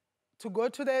answer to go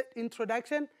to the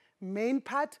introduction, main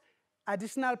part,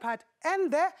 additional part,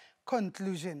 and the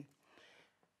conclusion.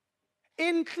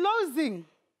 In closing,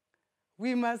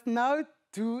 we must now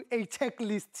do a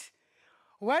checklist.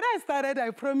 When I started,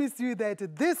 I promised you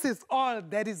that this is all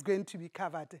that is going to be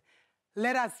covered.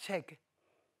 Let us check.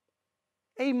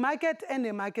 A market and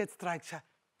a market structure.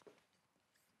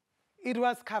 It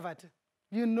was covered.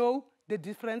 You know the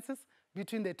differences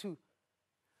between the two.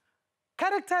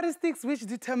 Characteristics which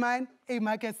determine a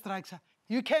market structure.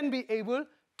 You can be able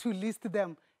to list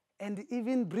them and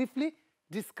even briefly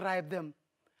describe them.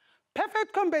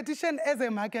 Perfect competition as a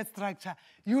market structure.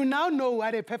 You now know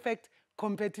what a perfect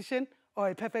competition or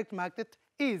a perfect market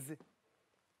is.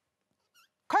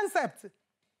 Concepts.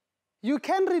 You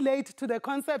can relate to the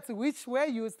concepts which were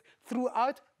used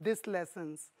throughout these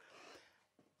lessons.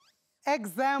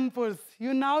 Examples.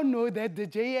 You now know that the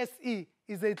JSE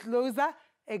is a closer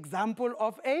example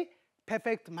of a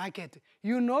perfect market.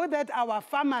 You know that our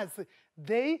farmers,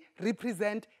 they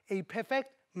represent a perfect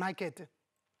market.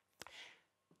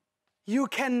 You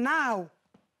can now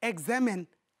examine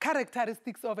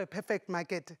characteristics of a perfect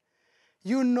market.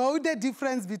 You know the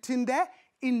difference between the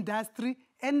industry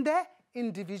and the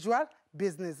individual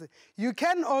business. You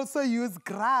can also use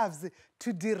graphs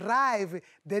to derive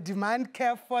the demand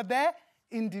curve for the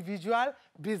individual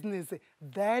business,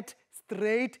 that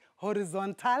straight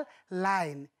horizontal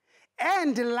line.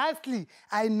 And lastly,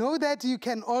 I know that you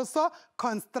can also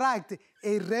construct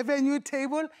a revenue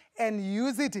table and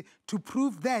use it to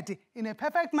prove that in a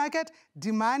perfect market,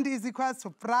 demand is equal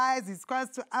to price, is equal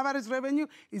to average revenue,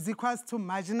 is equal to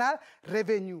marginal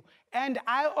revenue. And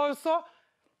I also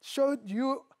showed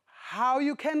you how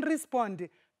you can respond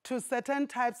to certain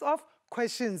types of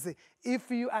questions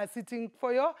if you are sitting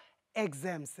for your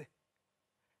exams.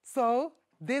 So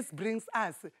this brings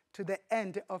us to the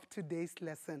end of today's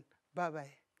lesson. Bye-bye.